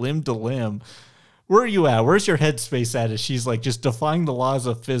like limb to limb. Where are you at? Where's your headspace at? As she's like just defying the laws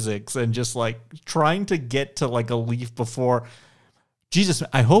of physics and just like trying to get to like a leaf before. Jesus,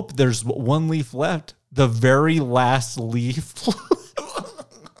 I hope there's one leaf left. The very last leaf.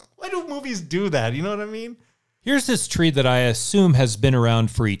 Why do movies do that? You know what I mean? Here's this tree that I assume has been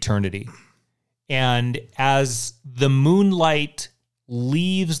around for eternity. And as the moonlight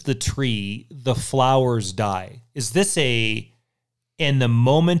leaves the tree, the flowers die. Is this in the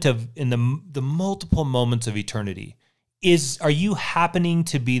multiple moments of eternity, are you happening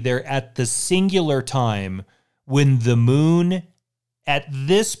to be there at the singular time when the moon at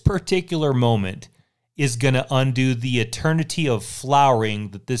this particular moment is going to undo the eternity of flowering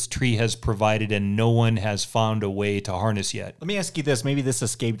that this tree has provided and no one has found a way to harness yet? Let me ask you this. Maybe this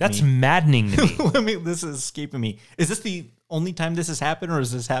escaped That's me. maddening to me. This is escaping me. Is this the only time this has happened, or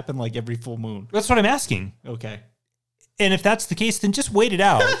does this happen like every full moon? That's what I'm asking. Okay. And if that's the case, then just wait it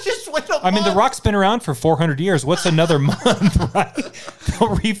out. Just wait a I mean, the month. Rock's been around for 400 years. What's another month, right?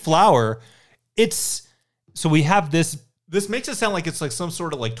 They'll reflower. So we have this. This makes it sound like it's like some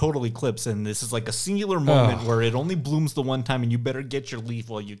sort of like total eclipse, and this is like a singular moment where it only blooms the one time, and you better get your leaf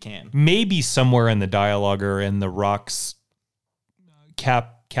while you can. Maybe somewhere in the dialogue or in the Rock's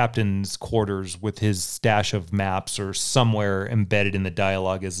captain's quarters with his stash of maps, or somewhere embedded in the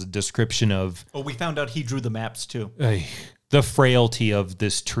dialogue is a description of Oh, we found out he drew the maps too. the frailty of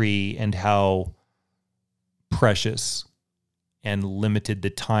this tree and how precious and limited the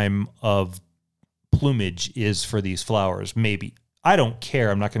time of plumage is for these flowers. Maybe. I don't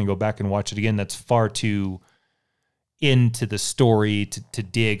care. I'm not going to go back and watch it again. That's far too into the story to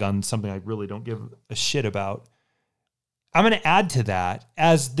dig on something I really don't give a shit about. I'm going to add to that,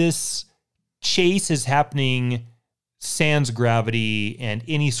 as this chase is happening sans gravity and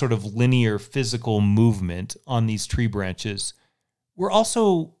any sort of linear physical movement on these tree branches, we're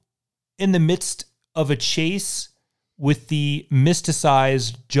also in the midst of a chase with the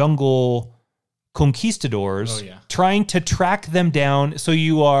mysticized jungle conquistadors trying to track them down. So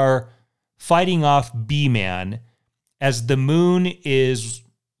you are fighting off B-Man as the moon is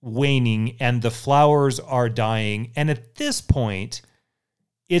waning and the flowers are dying. And at this point,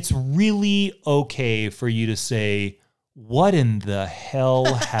 it's really okay for you to say, what in the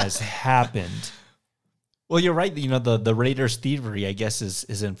hell has happened? Well, you're right. You know, the Raiders' thievery, I guess,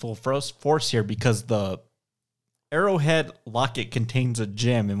 is in full force here because the arrowhead locket contains a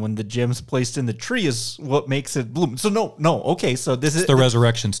gem, and when the gem's placed in the tree is what makes it bloom. So no. Okay, so this is the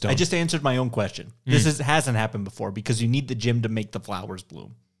resurrection stone. I just answered my own question. This hasn't happened before because you need the gem to make the flowers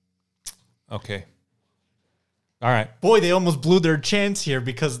bloom. Okay. All right. Boy, they almost blew their chance here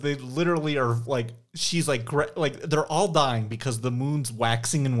because they literally are she's like they're all dying because the moon's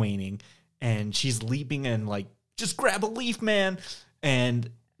waxing and waning, and she's leaping and like, just grab a leaf, man. And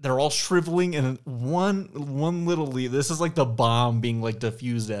they're all shriveling, and one little leaf. This is like the bomb being like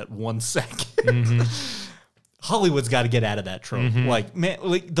diffused at 1 second. Hollywood's got to get out of that trope. Like, man,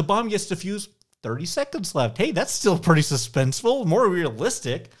 like the bomb gets diffused, 30 seconds left. Hey, that's still pretty suspenseful, more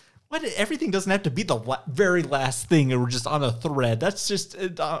realistic. Everything doesn't have to be the very last thing, or just on a thread. That's just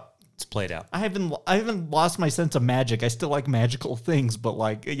it's played out. I haven't lost my sense of magic. I still like magical things, but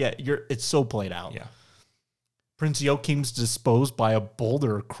like, yeah, it's so played out. Yeah. Prince Joachim's disposed by a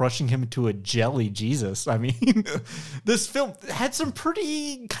boulder, crushing him into a jelly. Jesus. I mean, this film had some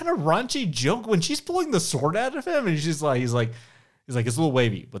pretty kind of raunchy joke when she's pulling the sword out of him, and he's like, it's a little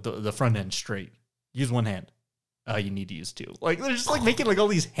wavy, but the front end's straight. Use one hand. You need to use two. Like, they're just like making like all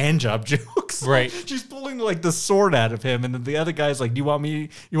these hand job jokes. Right. She's pulling like the sword out of him, and then the other guy's like, "Do you want me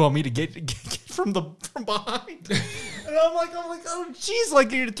to get from behind?" And I'm like, oh geez,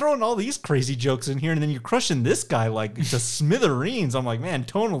 like you're throwing all these crazy jokes in here, and then you're crushing this guy like to smithereens. I'm like, man,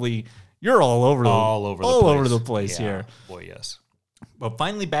 tonally, you're all over the place Yeah. here. Boy, yes. But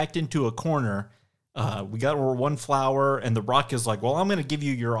finally backed into a corner. We got our one flower, and the Rock is like, well, I'm going to give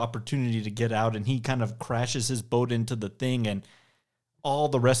you your opportunity to get out. And he kind of crashes his boat into the thing, and all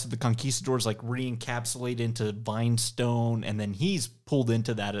the rest of the conquistadors like re-encapsulate into Vine Stone, and then he's pulled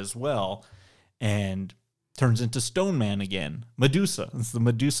into that as well and turns into Stone Man again. Medusa. It's the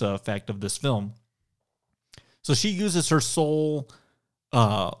Medusa effect of this film. So she uses her soul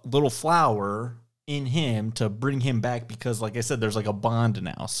little flower in him to bring him back because, like I said, there's like a bond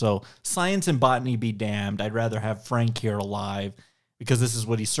now. So science and botany be damned. I'd rather have Frank here alive because this is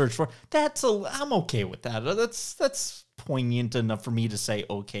what he searched for. I'm okay with that. That's poignant enough for me to say,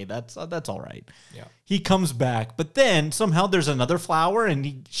 okay, that's all right. Yeah. He comes back, but then somehow there's another flower,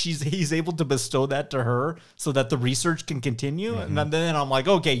 and he's able to bestow that to her so that the research can continue. Mm-hmm. And then I'm like,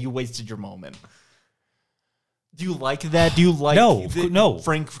 okay, you wasted your moment. Do you like that? Do you like no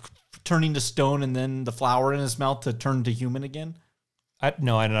Frank turning to stone and then the flower in his mouth to turn to human again? I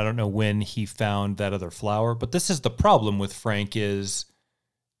don't know when he found that other flower, but this is the problem with Frank is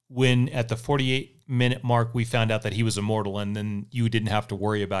when at the 48-minute mark we found out that he was immortal and then you didn't have to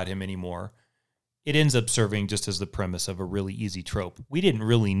worry about him anymore. It ends up serving just as the premise of a really easy trope. We didn't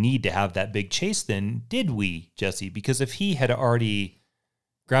really need to have that big chase then, did we, Jesse? Because if he had already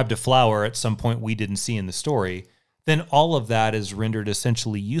grabbed a flower at some point we didn't see in the story, then all of that is rendered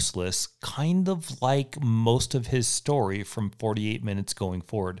essentially useless, kind of like most of his story from 48 minutes going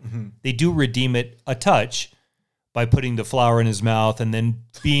forward. Mm-hmm. They do redeem it a touch by putting the flower in his mouth and then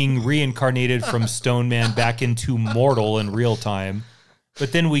being reincarnated from Stone Man back into mortal in real time.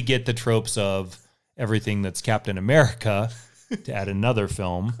 But then we get the tropes of everything that's Captain America, to add another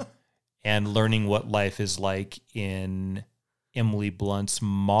film, and learning what life is like in Emily Blunt's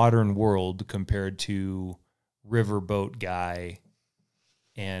modern world compared to Riverboat Guy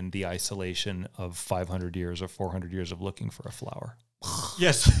and the isolation of 500 years or 400 years of looking for a flower.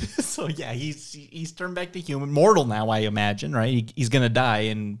 Yes. So yeah, he's turned back to human, mortal now, I imagine, right? He's going to die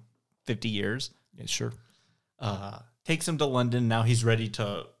in 50 years. Yeah, sure. Takes him to London. Now he's ready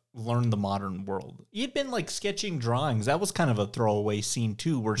to learn the modern world. He had been like sketching drawings. That was kind of a throwaway scene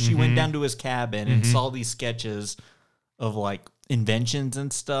too, where she went down to his cabin and saw these sketches of like inventions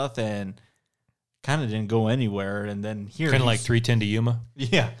and stuff, and kind of didn't go anywhere. And then here, kind of like 3:10 to Yuma.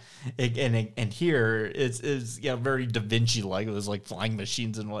 Yeah, and here it's very Da Vinci like. It was like flying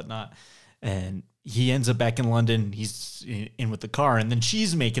machines and whatnot. And he ends up back in London. He's in with the car, and then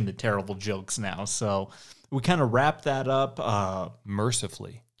she's making the terrible jokes now. So we kind of wrap that up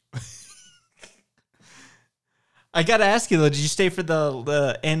mercifully. I gotta ask you though, did you stay for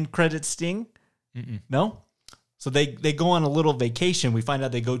the end credit sting? Mm-mm. No. So they go on a little vacation. We find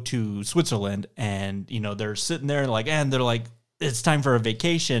out they go to Switzerland, and they're sitting there and they're like, it's time for a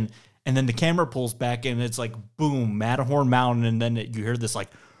vacation. And then the camera pulls back, and it's like boom, Matterhorn Mountain, and then you hear this like,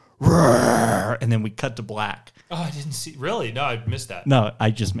 roar, and then we cut to black. Oh, I didn't see. Really? No, I missed that. No,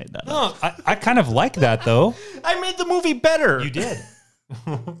 I just made that up. No, I kind of like that though. I made the movie better. You did.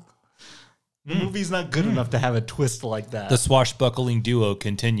 The movie's not good enough to have a twist like that. The swashbuckling duo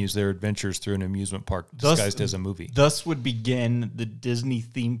continues their adventures through an amusement park disguised as a movie. Thus would begin the Disney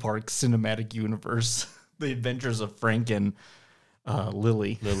theme park cinematic universe, the adventures of Frank and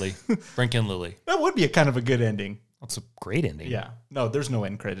Lily. Frank and Lily. That would be a kind of a good ending. That's a great ending. Yeah. No, there's no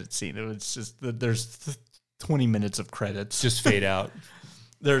end credit scene. It's just there's 20 minutes of credits. Just fade out.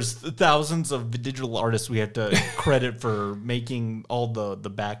 There's thousands of digital artists we have to credit for making all the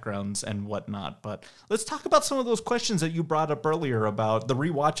backgrounds and whatnot. But let's talk about some of those questions that you brought up earlier about the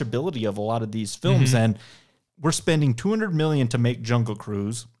rewatchability of a lot of these films. And we're spending $200 million to make Jungle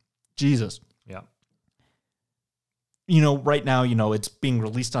Cruise. Jesus. Yeah. You know, right now, you know, it's being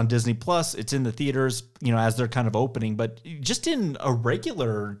released on Disney Plus. It's in the theaters, you know, as they're kind of opening. But just in a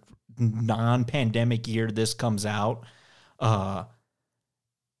regular non-pandemic year, this comes out.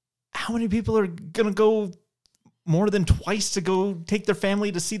 How many people are going to go more than twice to go take their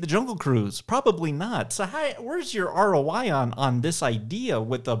family to see the Jungle Cruise? Probably not. So where's your ROI on this idea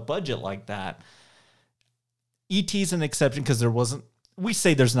with a budget like that? E.T.'s an exception because there wasn't, we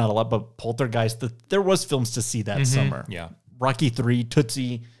say there's not a lot, but Poltergeist, there was films to see that summer. Yeah. Rocky 3,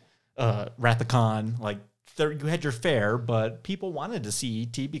 Tootsie, Wrath of Khan, like there, you had your fare, but people wanted to see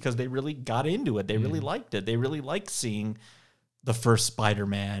E.T. because they really got into it. They really liked it. They really liked seeing the first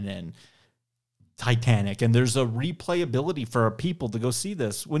Spider-Man and Titanic, and there's a replayability for people to go see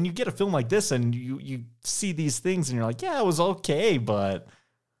this. When you get a film like this and you see these things and you're like, yeah, it was okay, but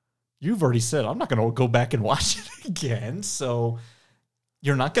you've already said, I'm not going to go back and watch it again. So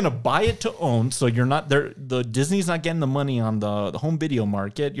you're not going to buy it to own. So you're not there. The Disney's not getting the money on the home video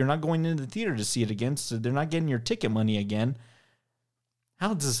market. You're not going into the theater to see it again. So they're not getting your ticket money again.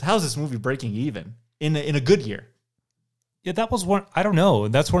 How's this movie breaking even in a good year? Yeah, that was one. I don't know.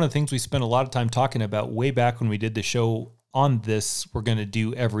 That's one of the things we spent a lot of time talking about way back when we did the show on this. We're going to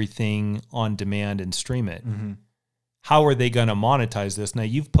do everything on demand and stream it. Mm-hmm. How are they going to monetize this? Now,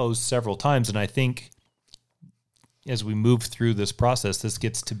 you've posed several times, and I think as we move through this process, this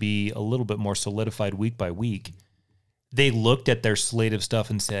gets to be a little bit more solidified week by week. They looked at their slate of stuff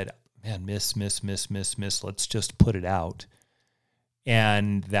and said, man, miss. Let's just put it out.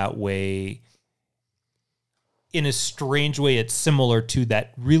 And that way, in a strange way, it's similar to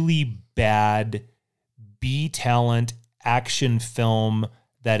that really bad B talent action film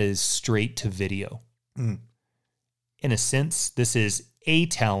that is straight to video. Mm. In a sense, this is A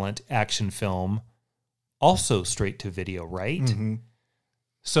talent action film, also straight to video, right? Mm-hmm.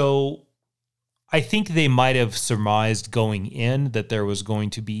 So I think they might have surmised going in that there was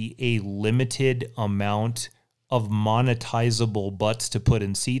going to be a limited amount of monetizable butts to put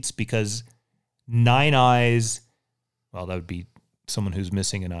in seats because Nine Eyes, well, that would be someone who's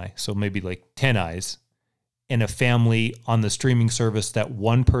missing an eye. So maybe like 10 eyes in a family on the streaming service that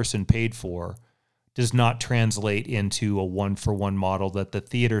one person paid for does not translate into a one-for-one model that the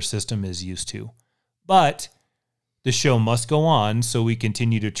theater system is used to. But the show must go on, so we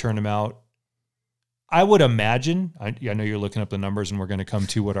continue to churn them out. I would imagine, I know you're looking up the numbers and we're going to come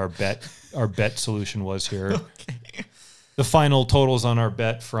to what our bet solution was here. Okay. The final totals on our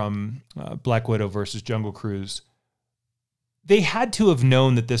bet from Black Widow versus Jungle Cruise. They had to have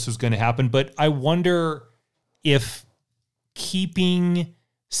known that this was going to happen, but I wonder if keeping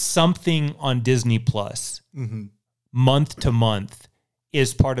something on Disney Plus month to month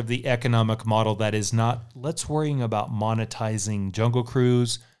is part of the economic model that is not, let's worrying about monetizing Jungle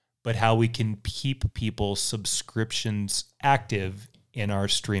Cruise, but how we can keep people's subscriptions active in our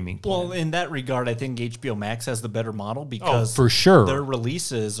streaming plan. Well, in that regard, I think HBO Max has the better model because for sure their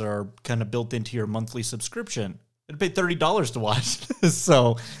releases are kind of built into your monthly subscription. I'd pay $30 to watch this.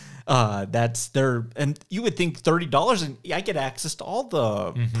 So that's their, and you would think $30 and I get access to all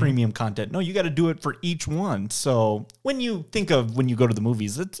the premium content. No, you got to do it for each one. So when you think of when you go to the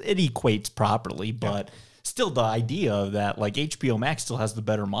movies, it equates properly, but still the idea that like HBO Max still has the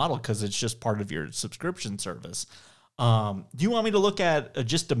better model because it's just part of your subscription service. Do you want me to look at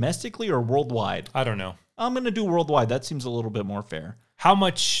just domestically or worldwide? I don't know. I'm going to do worldwide. That seems a little bit more fair. How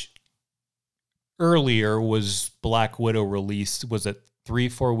much earlier was Black Widow released? Was it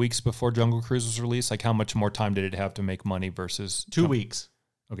 3-4 weeks before Jungle Cruise was released? Like how much more time did it have to make money versus 2 weeks?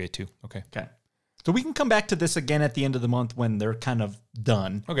 Okay, 2. Okay. So we can come back to this again at the end of the month when they're kind of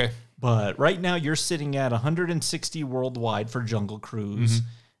done. Okay. But right now you're sitting at 160 worldwide for Jungle Cruise.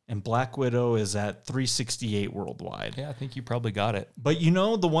 And Black Widow is at 368 worldwide. Yeah, I think you probably got it. But you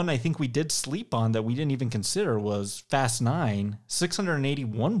know, the one I think we did sleep on that we didn't even consider was Fast 9,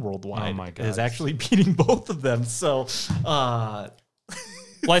 681 worldwide. Oh my God. Is actually beating both of them. So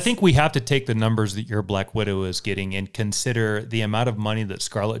Well, I think we have to take the numbers that your Black Widow is getting and consider the amount of money that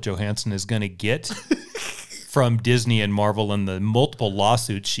Scarlett Johansson is going to get from Disney and Marvel and the multiple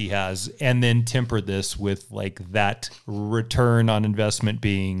lawsuits she has, and then temper this with like that return on investment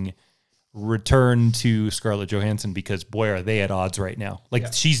being returned to Scarlett Johansson, because boy, are they at odds right now.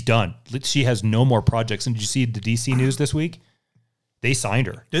 Like she's done. She has no more projects. And did you see the DC news this week? They signed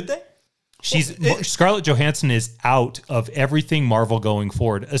her. Did they? Scarlett Johansson is out of everything Marvel going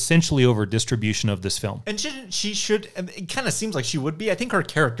forward, essentially over distribution of this film. And she should. It kind of seems like she would be. I think her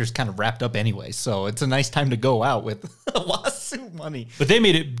character's kind of wrapped up anyway, so it's a nice time to go out with lawsuit money. But they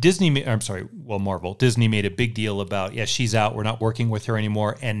made it. Marvel. Disney made a big deal about, she's out. We're not working with her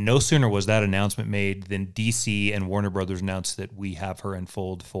anymore. And no sooner was that announcement made than DC and Warner Brothers announced that we have her in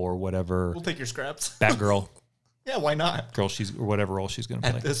fold for whatever. We'll take your scraps. Batgirl. Yeah, why not? Or whatever role she's going to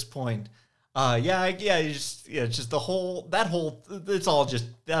play. At this point. It's just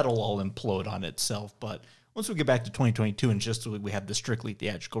that'll all implode on itself. But once we get back to 2022 and just we have the strictly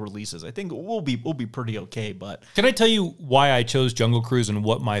theatrical releases, I think we'll be pretty okay. But can I tell you why I chose Jungle Cruise and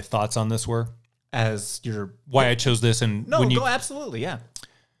what my thoughts on this were? Why I chose this and go absolutely, yeah.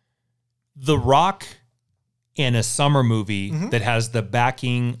 The Rock in a summer movie that has the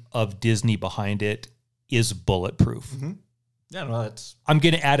backing of Disney behind it is bulletproof. Mm-hmm. Yeah, no, that's. I'm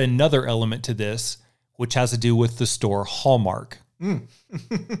going to add another element to this, which has to do with the store Hallmark.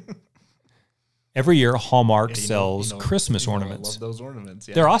 Every year, Hallmark sells Christmas ornaments. I love those ornaments.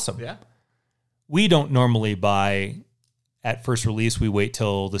 Yeah. They're awesome. Yeah. We don't normally buy at first release. We wait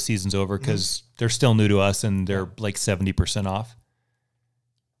till the season's over because they're still new to us and they're like 70% off.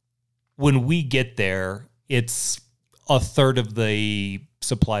 When we get there, it's a third of the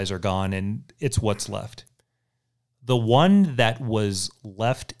supplies are gone and it's what's left. The one that was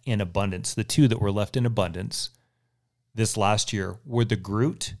left in abundance, the two that were left in abundance this last year were the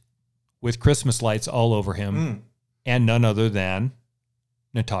Groot with Christmas lights all over him and none other than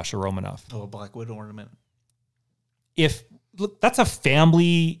Natasha Romanoff. Oh, a Black Widow ornament. That's a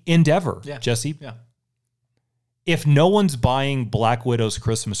family endeavor, yeah. Jesse. Yeah. If no one's buying Black Widow's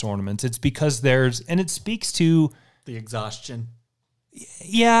Christmas ornaments, it's because and it speaks to the exhaustion.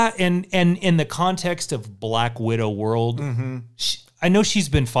 Yeah, and in the context of Black Widow world, I know she's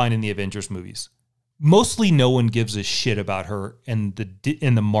been fine in the Avengers movies. Mostly no one gives a shit about her in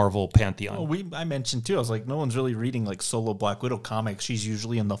the Marvel pantheon. Well, I mentioned too, I was like, no one's really reading like solo Black Widow comics. She's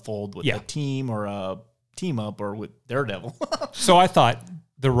usually in the fold with a team or a team up or with Daredevil. So I thought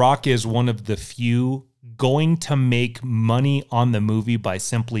The Rock is one of the few going to make money on the movie by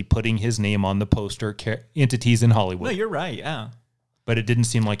simply putting his name on the poster entities in Hollywood. No, you're right, yeah. But it didn't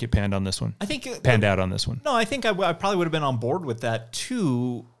seem like it panned on this one. I think panned out on this one. No, I think I probably would have been on board with that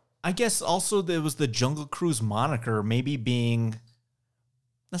too. I guess also there was the Jungle Cruise moniker maybe being,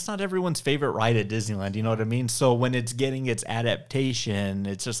 that's not everyone's favorite ride at Disneyland, you know what I mean? So when it's getting its adaptation,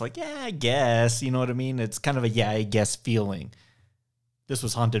 it's just like, yeah, I guess, you know what I mean? It's kind of a I guess feeling. This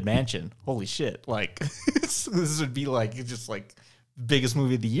was Haunted Mansion. Holy shit. Like, this would be like, just like biggest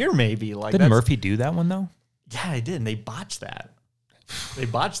movie of the year maybe. Like, didn't Murphy do that one though? Yeah, they did, and they botched that.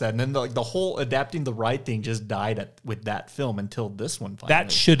 And then the whole adapting the ride thing just died with that film until this one finally.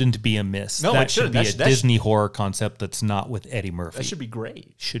 That shouldn't be a miss. No, that should be a Disney horror concept that's not with Eddie Murphy. That should be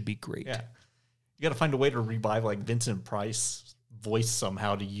great. Should be great. Yeah. You got to find a way to revive like Vincent Price voice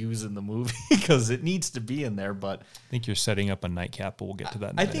somehow to use in the movie because it needs to be in there. But I think you're setting up a nightcap, but we'll get to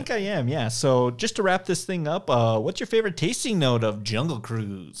that in a minute. think I am, yeah. So just to wrap this thing up, what's your favorite tasting note of Jungle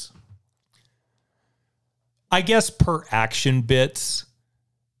Cruise? I guess per action bits,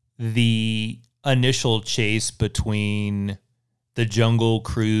 the initial chase between the Jungle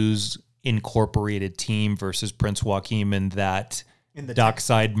Cruise Incorporated team versus Prince Joaquin and that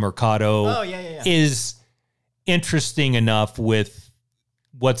Dockside Mercado is interesting enough with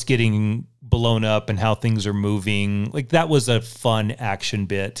what's getting blown up and how things are moving. Like that was a fun action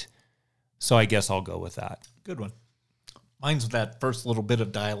bit. So I guess I'll go with that. Good one. Mine's that first little bit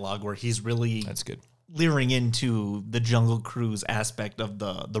of dialogue where he's really that's good. Leering into the Jungle Cruise aspect of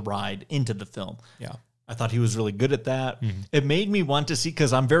the ride into the film. Yeah. I thought he was really good at that. Mm-hmm. It made me want to see,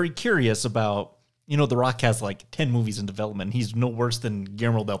 because I'm very curious about, The Rock has like 10 movies in development. He's no worse than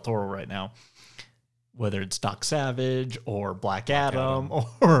Guillermo del Toro right now. Whether it's Doc Savage or Black Adam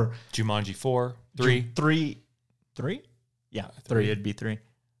or Jumanji 4, 3. 3? Yeah, 3. It'd be 3.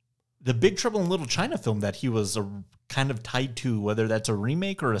 The Big Trouble in Little China film that he was kind of tied to, whether that's a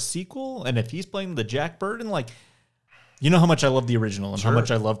remake or a sequel, and if he's playing the Jack Burton, like, you know how much I love the original and how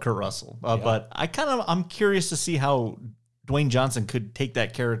much I love Kurt Russell. But I'm curious to see how Dwayne Johnson could take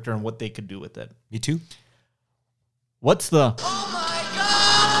that character and what they could do with it. Me too. What's the... Oh my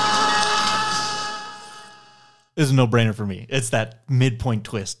God! is a no-brainer for me. It's that midpoint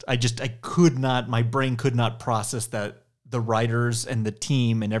twist. My brain could not process that the writers and the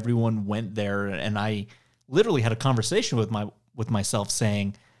team and everyone went there, and I literally had a conversation with myself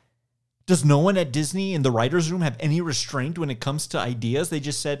saying, does no one at Disney in the writer's room have any restraint when it comes to ideas? They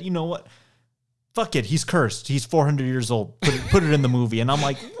just said, you know what? Fuck it. He's cursed. He's 400 years old. Put it in the movie. And I'm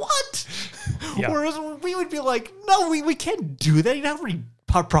like, what? Yeah. Whereas we would be like, no, we can't do that. You know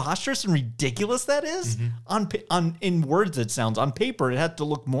how preposterous and ridiculous that is? On in words it sounds. On paper, it had to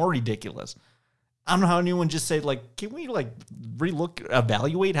look more ridiculous. I don't know how anyone just say, like, can we like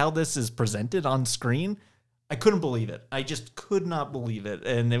evaluate how this is presented on screen? I couldn't believe it. I just could not believe it.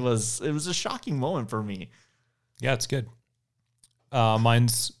 And it was a shocking moment for me. Yeah, it's good.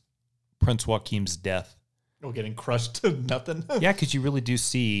 Mine's Prince Joachim's death. Oh, getting crushed to nothing. Yeah, because you really do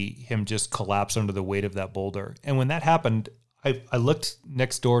see him just collapse under the weight of that boulder. And when that happened, I looked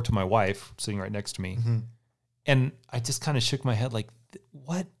next door to my wife, sitting right next to me, and I just kind of shook my head like,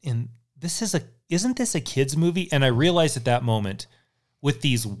 what in isn't this a kid's movie? And I realized at that moment, with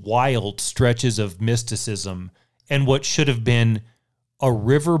these wild stretches of mysticism and what should have been a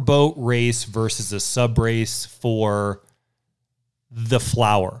riverboat race versus a sub race for the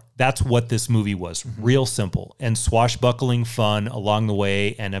flower. That's what this movie was. Real simple and swashbuckling fun along the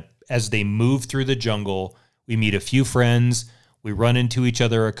way. And as they move through the jungle, we meet a few friends. We run into each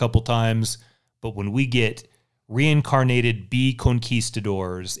other a couple times. But when we get reincarnated bee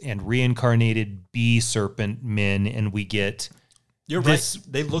conquistadors and reincarnated bee serpent men, and we get... You're right.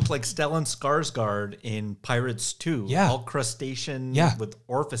 They look like Stellan Skarsgård in Pirates 2. Yeah. All crustacean with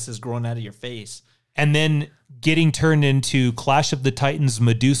orifices growing out of your face. And then getting turned into Clash of the Titans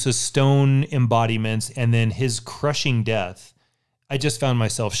Medusa stone embodiments, and then his crushing death. I just found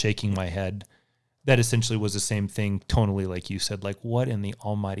myself shaking my head. That essentially was the same thing tonally, like you said. Like, what in the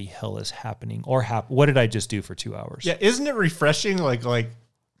almighty hell is happening? Or what did I just do for 2 hours? Yeah, isn't it refreshing? Like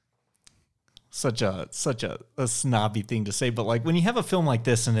such a snobby thing to say, but like when you have a film like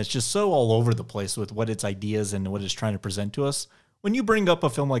this and it's just so all over the place with what its ideas and what it's trying to present to us, when you bring up a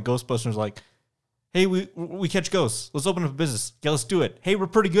film like Ghostbusters, like, hey, we catch ghosts, let's open up a business, yeah, let's do it. Hey, we're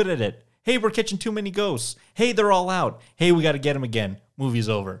pretty good at it. Hey, we're catching too many ghosts. Hey, they're all out. Hey, we got to get them again. Movie's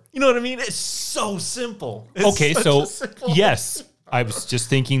over. You know what I mean? It's so simple. Yes, I was just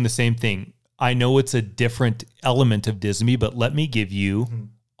thinking the same thing. I know it's a different element of Disney, but let me give you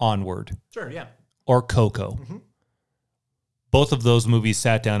Onward. Sure, yeah. Or Coco. Both of those movies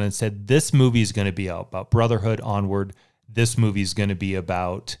sat down and said, this movie is going to be about brotherhood. Onward. This movie is going to be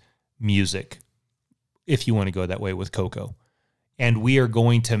about music, if you want to go that way with Coco. And we are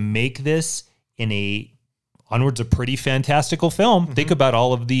going to make this Onward's a pretty fantastical film. Think about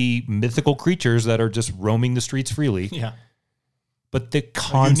all of the mythical creatures that are just roaming the streets freely. Yeah. But the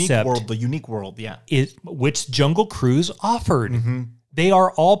concept... The unique world, yeah. Which Jungle Cruise offered. They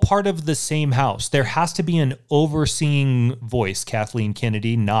are all part of the same house. There has to be an overseeing voice. Kathleen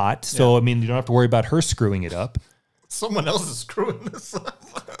Kennedy, not. So, I mean, you don't have to worry about her screwing it up. Someone else is screwing this up.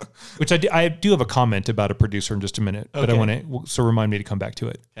 Which I do have a comment about a producer in just a minute, but I want to, so remind me to come back to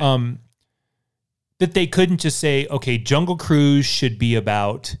it. Okay. That they couldn't just say, okay, Jungle Cruise should be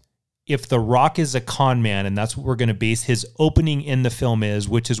about if The Rock is a con man, and that's what we're going to base his opening in the film is,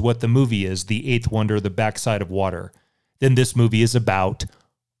 which is what the movie is, the eighth wonder, the backside of water. Then this movie is about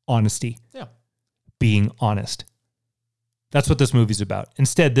honesty. Yeah. Being honest. That's what this movie's about.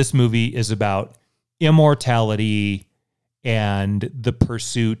 Instead, this movie is about immortality and the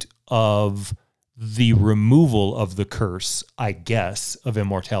pursuit of the removal of the curse, I guess, of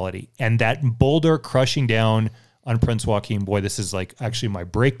immortality. And that boulder crushing down on Prince Joachim, boy, this is like actually my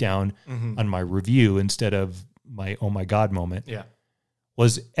breakdown on my review instead of my oh my God moment. Yeah.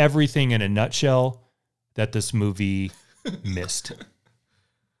 Was everything in a nutshell that this movie missed.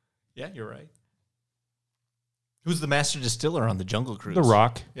 Yeah, you're right. Who's the master distiller on the Jungle Cruise? The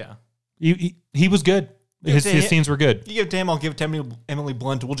Rock. Yeah. He was good. His scenes were good. You give it to him, I'll give it to Emily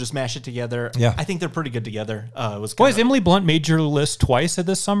Blunt. We'll just mash it together. Yeah. I think they're pretty good together. Has Emily Blunt made your list twice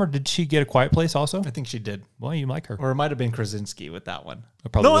this summer? Did she get A Quiet Place also? I think she did. Well, you like her. Or it might have been Krasinski with that one.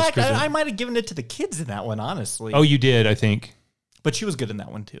 I might have given it to the kids in that one, honestly. Oh, you did, I think. But she was good in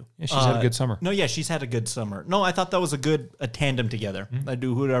that one, too. Yeah, she's had a good summer. No, yeah, she's had a good summer. No, I thought that was a tandem together.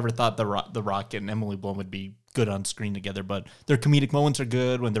 Whoever thought The Rock and Emily Blunt would be good on screen together, but their comedic moments are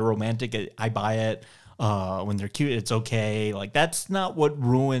good. When they're romantic, I buy it. When they're cute, it's okay. Like, that's not what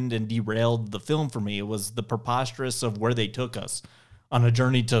ruined and derailed the film for me. It was the preposterous of where they took us on a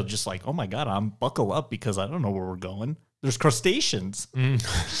journey to just like, oh my God, I'm buckle up because I don't know where we're going. There's crustaceans.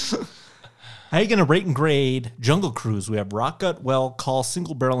 How are you going to rate and grade Jungle Cruise? We have Rock Gut, Well, Call,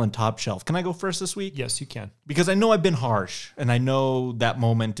 Single Barrel, and Top Shelf. Can I go first this week? Yes, you can. Because I know I've been harsh, and I know that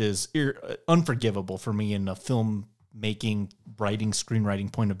moment is unforgivable for me in a filmmaking, writing,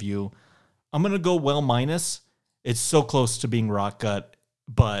 screenwriting point of view. I'm going to go well minus. It's so close to being Rock Gut,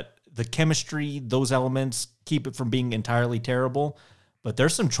 but the chemistry, those elements keep it from being entirely terrible. But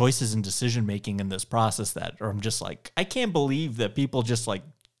there's some choices in decision making in this process that I'm just like, I can't believe that people just like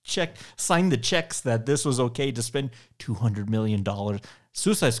sign the checks that this was okay to spend $200 million.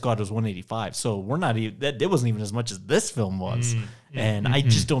 Suicide Squad was 185, so we're not even that. It wasn't even as much as this film was, and I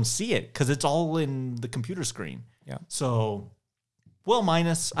just don't see it because it's all in the computer screen. Yeah. So, well,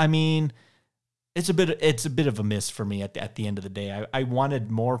 minus. I mean, it's a bit of a miss for me at the end of the day. I wanted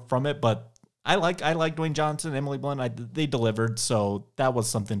more from it, but I like Dwayne Johnson, Emily Blunt. They delivered, so that was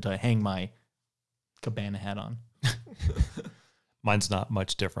something to hang my cabana hat on. Mine's not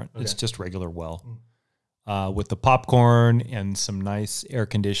much different. Okay. It's just regular well. With the popcorn and some nice air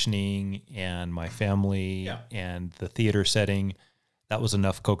conditioning and my family and the theater setting, that was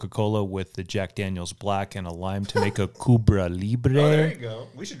enough Coca-Cola with the Jack Daniel's Black and a lime to make a Cuba Libre. Oh, there you go.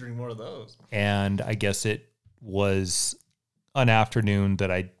 We should drink more of those. And I guess it was an afternoon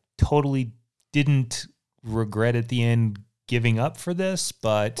that I totally didn't regret at the end giving up for this,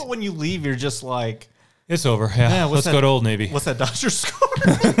 but when you leave, you're just like, it's over. Yeah, let's go to Old Navy. What's that Dodgers score?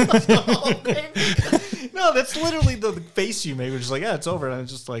 No, that's literally the face you made. Which is like, yeah, it's over. And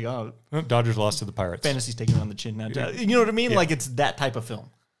it's just like, oh, Dodgers lost to the Pirates. Fantasy's taking on the chin now. You know what I mean? Yeah. Like it's that type of film.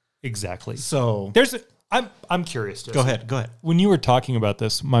 Exactly. So I'm curious. Jesse. Go ahead. When you were talking about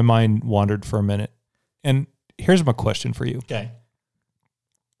this, my mind wandered for a minute, and here's my question for you. Okay.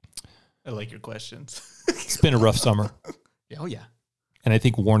 I like your questions. It's been a rough summer. Oh yeah. And I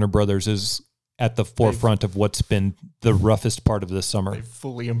think Warner Brothers is at the forefront of what's been the roughest part of this summer. They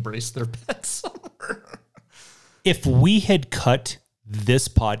fully embraced their bad summer. If we had cut this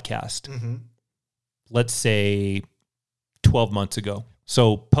podcast, let's say 12 months ago,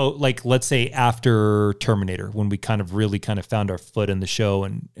 so let's say after Terminator, when we really found our foot in the show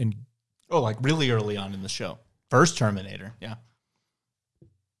and like really early on in the show, first Terminator, yeah.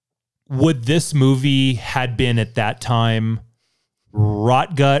 Would this movie had been at that time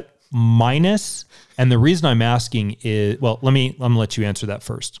Rot Gut minus? And the reason I'm asking is, well, I'm gonna let you answer that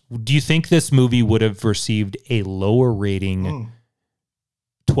first. Do you think this movie would have received a lower rating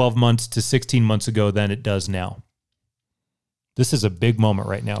 12 months to 16 months ago than it does now? This is a big moment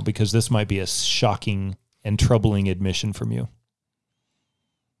right now because this might be a shocking and troubling admission from you.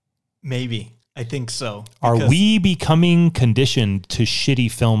 Maybe. I think so. Are we becoming conditioned to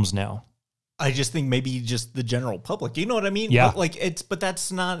shitty films now? I just think maybe just the general public. You know what I mean? Yeah. But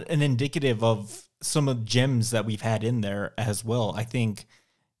that's not an indicative of some of the gems that we've had in there as well. I think,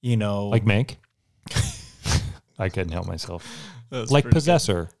 like Mank. I couldn't help myself. Like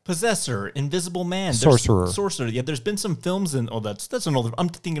Possessor. Good. Possessor, Invisible Man, Sorcerer. Yeah, there's been some films that's an older. I'm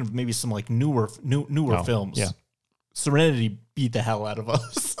thinking of maybe some like newer films. Yeah. Serenity beat the hell out of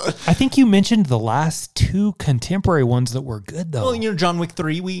us. I think you mentioned the last two contemporary ones that were good, though. Well, John Wick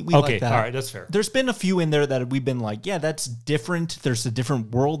 3, we like that. All right, that's fair. There's been a few in there that we've been like, yeah, that's different. There's a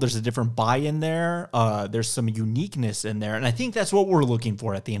different world. There's a different buy in there. There's some uniqueness in there. And I think that's what we're looking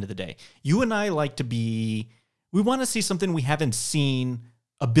for at the end of the day. You and I we want to see something we haven't seen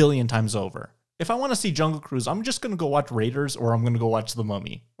a billion times over. If I want to see Jungle Cruise, I'm just going to go watch Raiders or I'm going to go watch The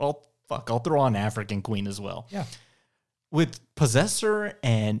Mummy. Well, fuck, I'll throw on African Queen as well. Yeah. With Possessor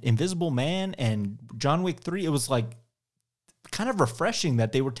and Invisible Man and John Wick 3, it was like kind of refreshing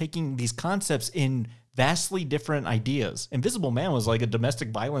that they were taking these concepts in vastly different ideas. Invisible Man was like a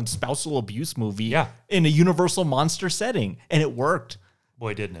domestic violence, spousal abuse movie in a universal monster setting, and it worked.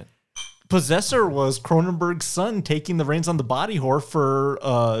 Boy, didn't it. Possessor was Cronenberg's son taking the reins on the body horror for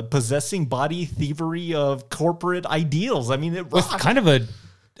possessing body thievery of corporate ideals. I mean, it was kind of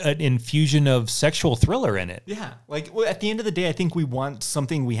an infusion of sexual thriller in it. Yeah. Like at the end of the day, I think we want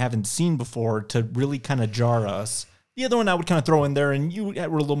something we haven't seen before to really kind of jar us. The other one I would kind of throw in there, and you were a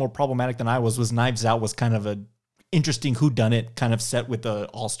little more problematic than I was Knives Out was kind of a interesting whodunit kind of set with the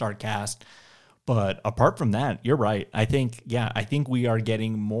all-star cast. But apart from that, you're right. I think we are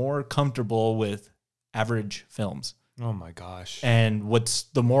getting more comfortable with average films. Oh my gosh. And what's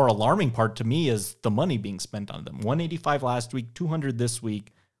the more alarming part to me is the money being spent on them. 185 last week, 200 this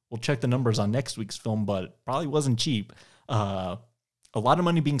week. We'll check the numbers on next week's film, but it probably wasn't cheap. A lot of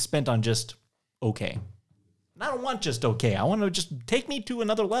money being spent on just okay. And I don't want just okay. I want to just take me to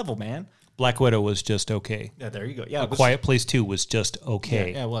another level, man. Black Widow was just okay. Yeah, there you go. Yeah, Quiet Place 2 was just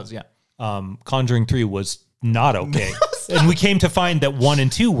okay. Yeah, it was, yeah. Conjuring 3 was not okay. And we came to find that 1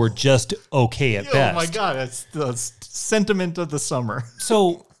 and 2 were just okay at best. Oh my God, that's the sentiment of the summer.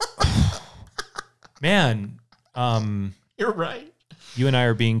 So, man, You're right. you and I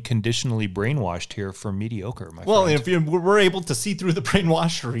are being conditionally brainwashed here for mediocre, my Well, friend. if we're able to see through the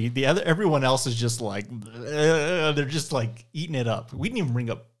brainwashery, everyone else is just like, they're just like eating it up. We didn't even bring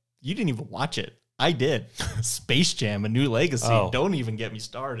up, you didn't even watch it. I did. Space Jam: A New Legacy. Oh. Don't even get me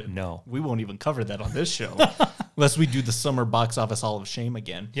started. No. We won't even cover that on this show. Unless we do the summer box office Hall of Shame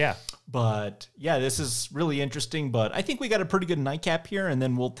again. Yeah. But yeah, this is really interesting. But I think we got a pretty good nightcap here, and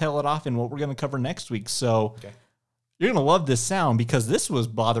then we'll tail it off in what we're going to cover next week. So you're going to love this sound because this was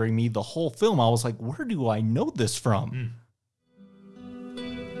bothering me the whole film. I was like, where do I know this from?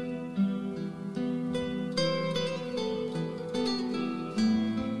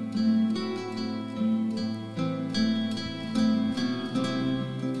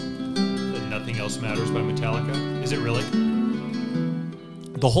 Nothing Else Matters by Metallica. Is it really?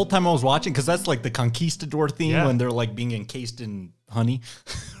 The whole time I was watching, because that's like the conquistador theme Yeah. when they're like being encased in honey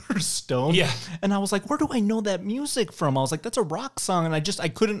or stone. Yeah. And I was like, where do I know that music from? I was like, that's a rock song. And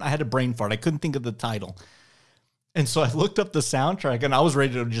I had a brain fart. I couldn't think of the title. And so I looked up the soundtrack and I was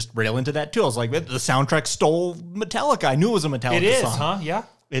ready to just rail into that too. I was like, the soundtrack stole Metallica. I knew it was a Metallica It is, song. huh? Yeah.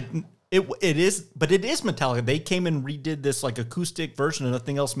 It is, but it is Metallica. They came and redid this like acoustic version of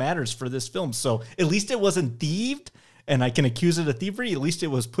Nothing Else Matters for this film. So at least it wasn't thieved, and I can accuse it of thievery. At least it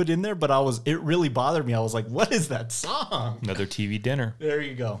was put in there, but it really bothered me. I was like, what is that song? Another TV dinner. There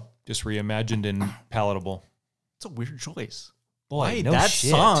you go. Just reimagined and palatable. It's a weird choice. Boy, Why no that shit.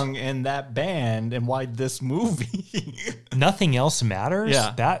 song and that band, and why this movie? Nothing Else Matters?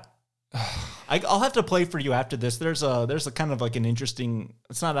 Yeah. That I'll have to play for you after this. There's a kind of like an interesting.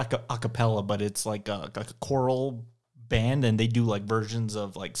 It's not a cappella, but it's like a choral band, and they do like versions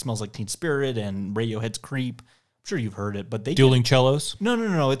of like Smells Like Teen Spirit and Radiohead's Creep. I'm sure you've heard it, but they Dueling Cellos.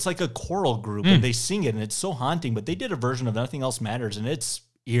 No. It's like a choral group, and they sing it, and it's so haunting. But they did a version of Nothing Else Matters, and it's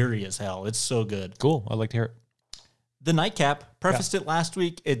eerie as hell. It's so good. Cool. I'd like to hear it. The Nightcap, prefaced it last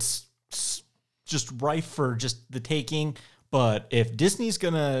week. It's just rife for just the taking. But if Disney's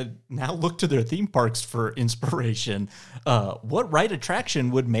going to now look to their theme parks for inspiration, what ride attraction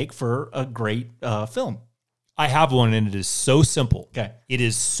would make for a great film? I have one, and it is so simple. Okay. It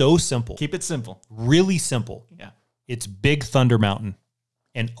is so simple. Keep it simple. Really simple. Yeah. It's Big Thunder Mountain.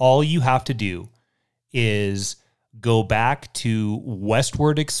 And all you have to do is go back to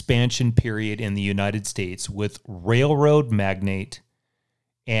westward expansion period in the United States with railroad magnate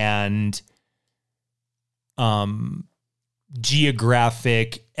and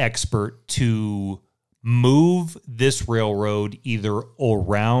geographic expert to move this railroad either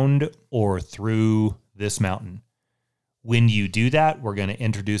around or through this mountain. When you do that, we're going to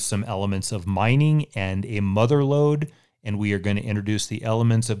introduce some elements of mining and a mother lode, and we are going to introduce the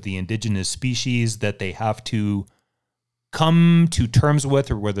elements of the indigenous species that they have to come to terms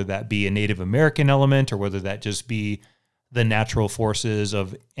with, or whether that be a Native American element or whether that just be the natural forces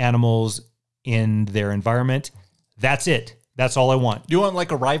of animals in their environment. That's it. That's all I want. Do you want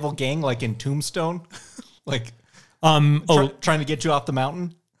like a rival gang like in Tombstone? like trying to get you off the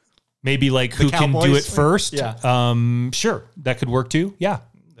mountain? Maybe like who can do Cowboys? it first? Yeah. Sure. That could work too. Yeah.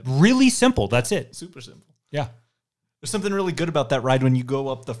 Really simple. That's it. Super simple. Yeah. There's something really good about that ride when you go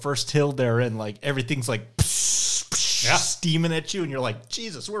up the first hill there and like everything's like steaming at you and you're like,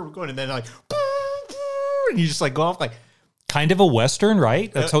 Jesus, where are we going? And then like, and you just like go off like. Kind of a Western,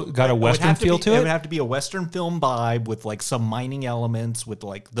 right? That's got a Western feel to It it. would have to be a Western film vibe with like some mining elements with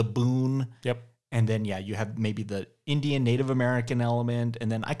like the boon. Yep. And then, yeah, you have maybe the Indian Native American element.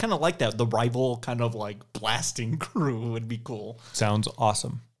 And then I kind of like that. The rival kind of like blasting crew would be cool. Sounds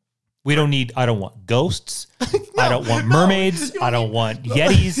awesome. I don't want ghosts. I don't want mermaids. I don't want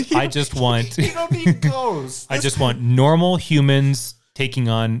yetis. I just want, You don't need ghosts. I just want normal humans taking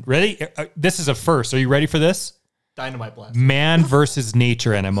on, ready? This is a first. Are you ready for this? Dynamite blast. Man versus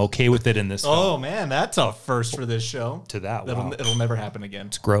nature. And I'm okay with it in this film. Oh, man, that's a first for this show. To that, wow. It'll never happen again.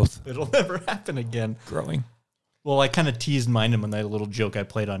 It's growth. It'll never happen again. Growing. Well, I kind of teased mine in that little joke I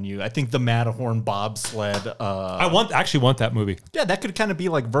played on you. I think the Matterhorn bobsled. I actually want that movie. Yeah, that could kind of be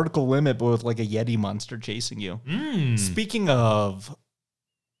like Vertical Limit, but with like a Yeti monster chasing you. Speaking of,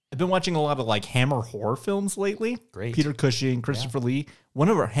 I've been watching a lot of like Hammer horror films lately. Great. Peter Cushing, Christopher Lee. One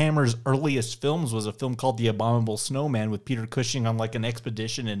of Hammer's earliest films was a film called The Abominable Snowman with Peter Cushing on like an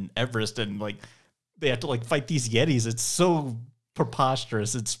expedition in Everest, and like they have to like fight these Yetis. It's so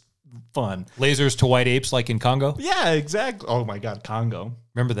preposterous. It's fun. Lasers to white apes like in Congo. Yeah, exactly. Oh my God, Congo.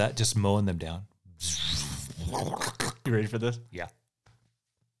 Remember that? Just mowing them down. You ready for this? Yeah.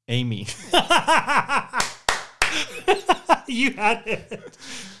 Amy. You had it.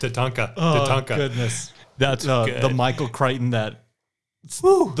 Tatanka. Oh, Tatanka. goodness. That's good. The Michael Crichton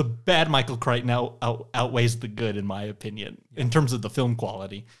the bad Michael Crichton outweighs the good, in my opinion, in terms of the film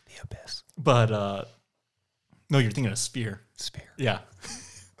quality. The Abyss. But no, you're thinking of Sphere. Sphere. Yeah.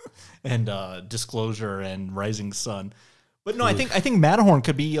 And Disclosure and Rising Sun. But no, I think Matterhorn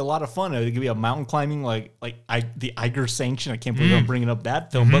could be a lot of fun. It could be a mountain climbing the Eiger Sanction. I can't believe I'm bringing up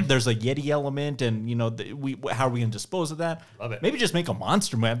that film, but there's a Yeti element, and how are we going to dispose of that? Love it. Maybe just make a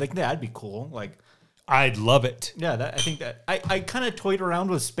monster movie. I think that'd be cool. Like, I'd love it. yeah, I think that I kind of toyed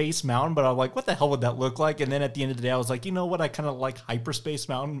around with Space Mountain, but I'm like, what the hell would that look like? And then at the end of the day, I was like, you know what? I kind of like Hyperspace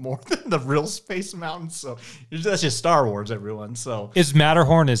Mountain more than the real Space Mountain. So that's just Star Wars, everyone. So Is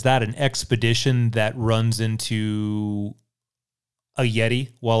Matterhorn, is that an expedition that runs into a Yeti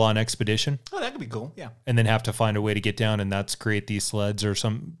while on expedition that could be cool. Yeah. and then have to find a way to get down, and that's create these sleds or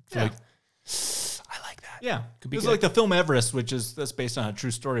some Yeah. like I like that. Yeah, Could be it's good. like the film Everest, that's based on a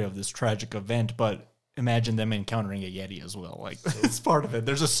true story of this tragic event. But imagine them encountering a Yeti as well. Like it's part of it.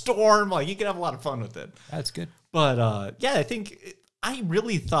 There's a storm. Like you can have a lot of fun with it. That's good. But yeah, I think I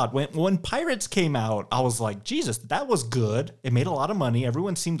really thought when Pirates came out, I was like, Jesus, that was good. It made a lot of money.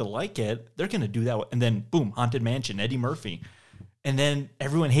 Everyone seemed to like it. They're gonna do that. And then boom, Haunted Mansion, Eddie Murphy, and then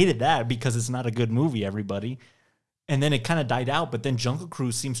everyone hated that because it's not a good movie. Everybody. And then it kind of died out. But then Jungle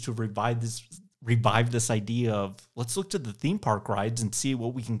Cruise seems to revive this idea of let's look to the theme park rides and see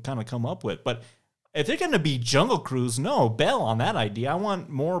what we can kind of come up with. But if they're going to be Jungle Cruise, no, bail on that idea. I want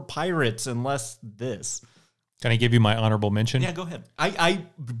more pirates and less this. Can I give you my honorable mention? Yeah, go ahead. I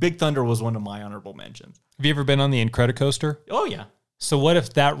Big Thunder was one of my honorable mentions. Have you ever been on the Incredicoaster? Oh, yeah. So what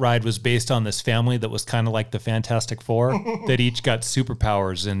if that ride was based on this family that was kind of like the Fantastic Four that each got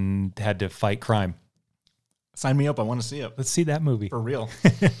superpowers and had to fight crime? Sign me up. I want to see it. Let's see that movie. For real.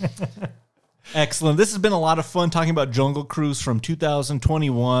 Excellent. This has been a lot of fun talking about Jungle Cruise from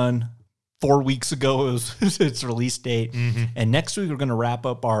 2021. 4 weeks ago it was its release date. And next week we're going to wrap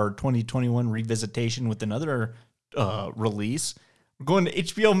up our 2021 revisitation with another release. We're going to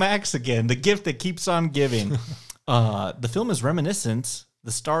HBO Max again, the gift that keeps on giving. The film is Reminiscence.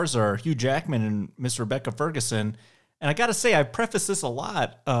 The stars are Hugh Jackman and Miss Rebecca Ferguson. And I got to say, I preface this a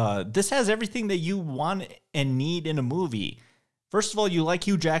lot. This has everything that you want and need in a movie. First of all, you like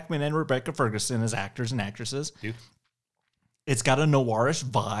Hugh Jackman and Rebecca Ferguson as actors and actresses. Do. It's got a noirish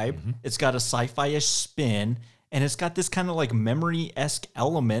vibe. It's got a sci-fi-ish spin. And it's got this kind of like memory-esque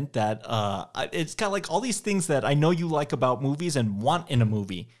element that it's got like all these things that I know you like about movies and want in a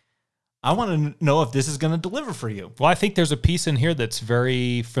movie. I want to know if this is going to deliver for you. Well, I think there's a piece in here that's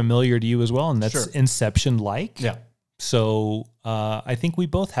very familiar to you as well, and that's Sure. Inception-like. Yeah. So I think we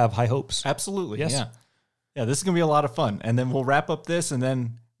both have high hopes. Absolutely. Yes. Yeah. Yeah, this is going to be a lot of fun. And then we'll wrap up this, and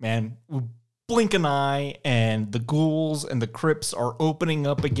then, man, we'll blink an eye, and the ghouls and the crypts are opening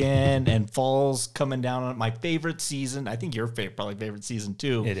up again, and fall's coming down on my favorite season. I think your probably favorite season,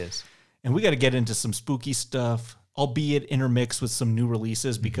 too. It is. And we got to get into some spooky stuff, albeit intermixed with some new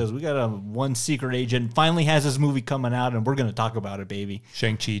releases, because we got one secret agent finally has his movie coming out, and we're going to talk about it, baby.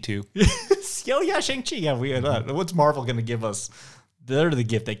 Shang-Chi, too. Oh, yeah, Shang-Chi. Yeah, we had what's Marvel going to give us? They're the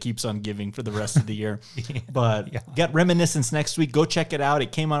gift that keeps on giving for the rest of the year. But got Reminiscence next week. Go check it out.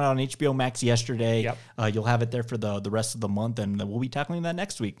 It came out on HBO Max yesterday. Yep. You'll have it there for the rest of the month, and we'll be tackling that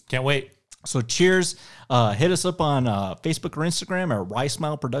next week. Can't wait. So cheers. Hit us up on Facebook or Instagram or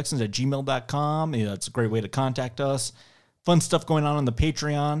rysmileproductions@gmail.com. That's a great way to contact us. Fun stuff going on the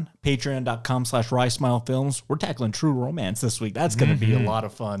Patreon, patreon.com/rysmilefilms. We're tackling True Romance this week. That's going to be a lot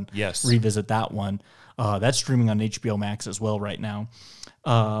of fun. Yes. Revisit that one. That's streaming on HBO Max as well right now.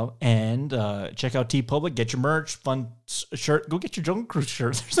 And check out TeePublic. Get your merch. Fun shirt. Go get your Jungle Cruise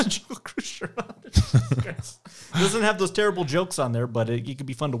shirt. There's a Jungle Cruise shirt on it. It doesn't have those terrible jokes on there, but it could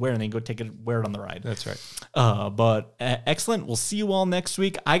be fun to wear, and then go wear it on the ride. That's right. But excellent. We'll see you all next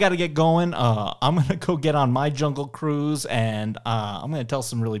week. I got to get going. I'm going to go get on my Jungle Cruise, and I'm going to tell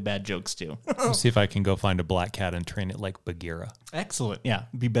some really bad jokes too. Let's see if I can go find a black cat and train it like Bagheera. Excellent. Yeah,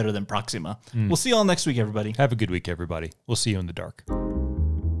 be better than Proxima. We'll see you all next week, everybody. Have a good week, everybody. We'll see you in the dark.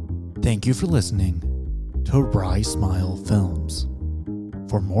 Thank you for listening to Rye Smile Films.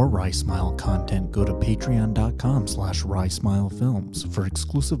 For more Rye Smile content, go to patreon.com/RyeSmileFilms for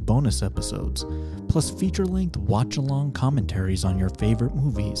exclusive bonus episodes, plus feature-length watch-along commentaries on your favorite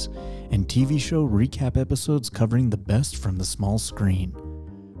movies, and TV show recap episodes covering the best from the small screen.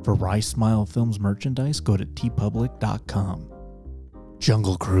 For Rye Smile Films merchandise, go to tpublic.com.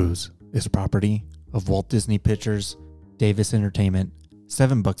 Jungle Cruise is property of Walt Disney Pictures, Davis Entertainment,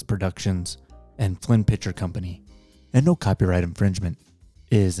 Seven Bucks Productions, and Flynn Picture Company, and no copyright infringement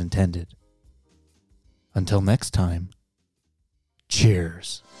is intended. Until next time,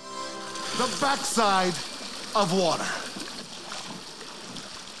 Cheers. The backside of water.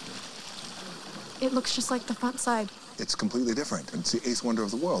 It looks just like the front side. It's completely different. It's the eighth wonder of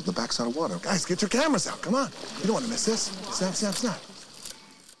the world, the backside of water. Guys, get your cameras out. Come on. You don't want to miss this. Snap, snap, snap.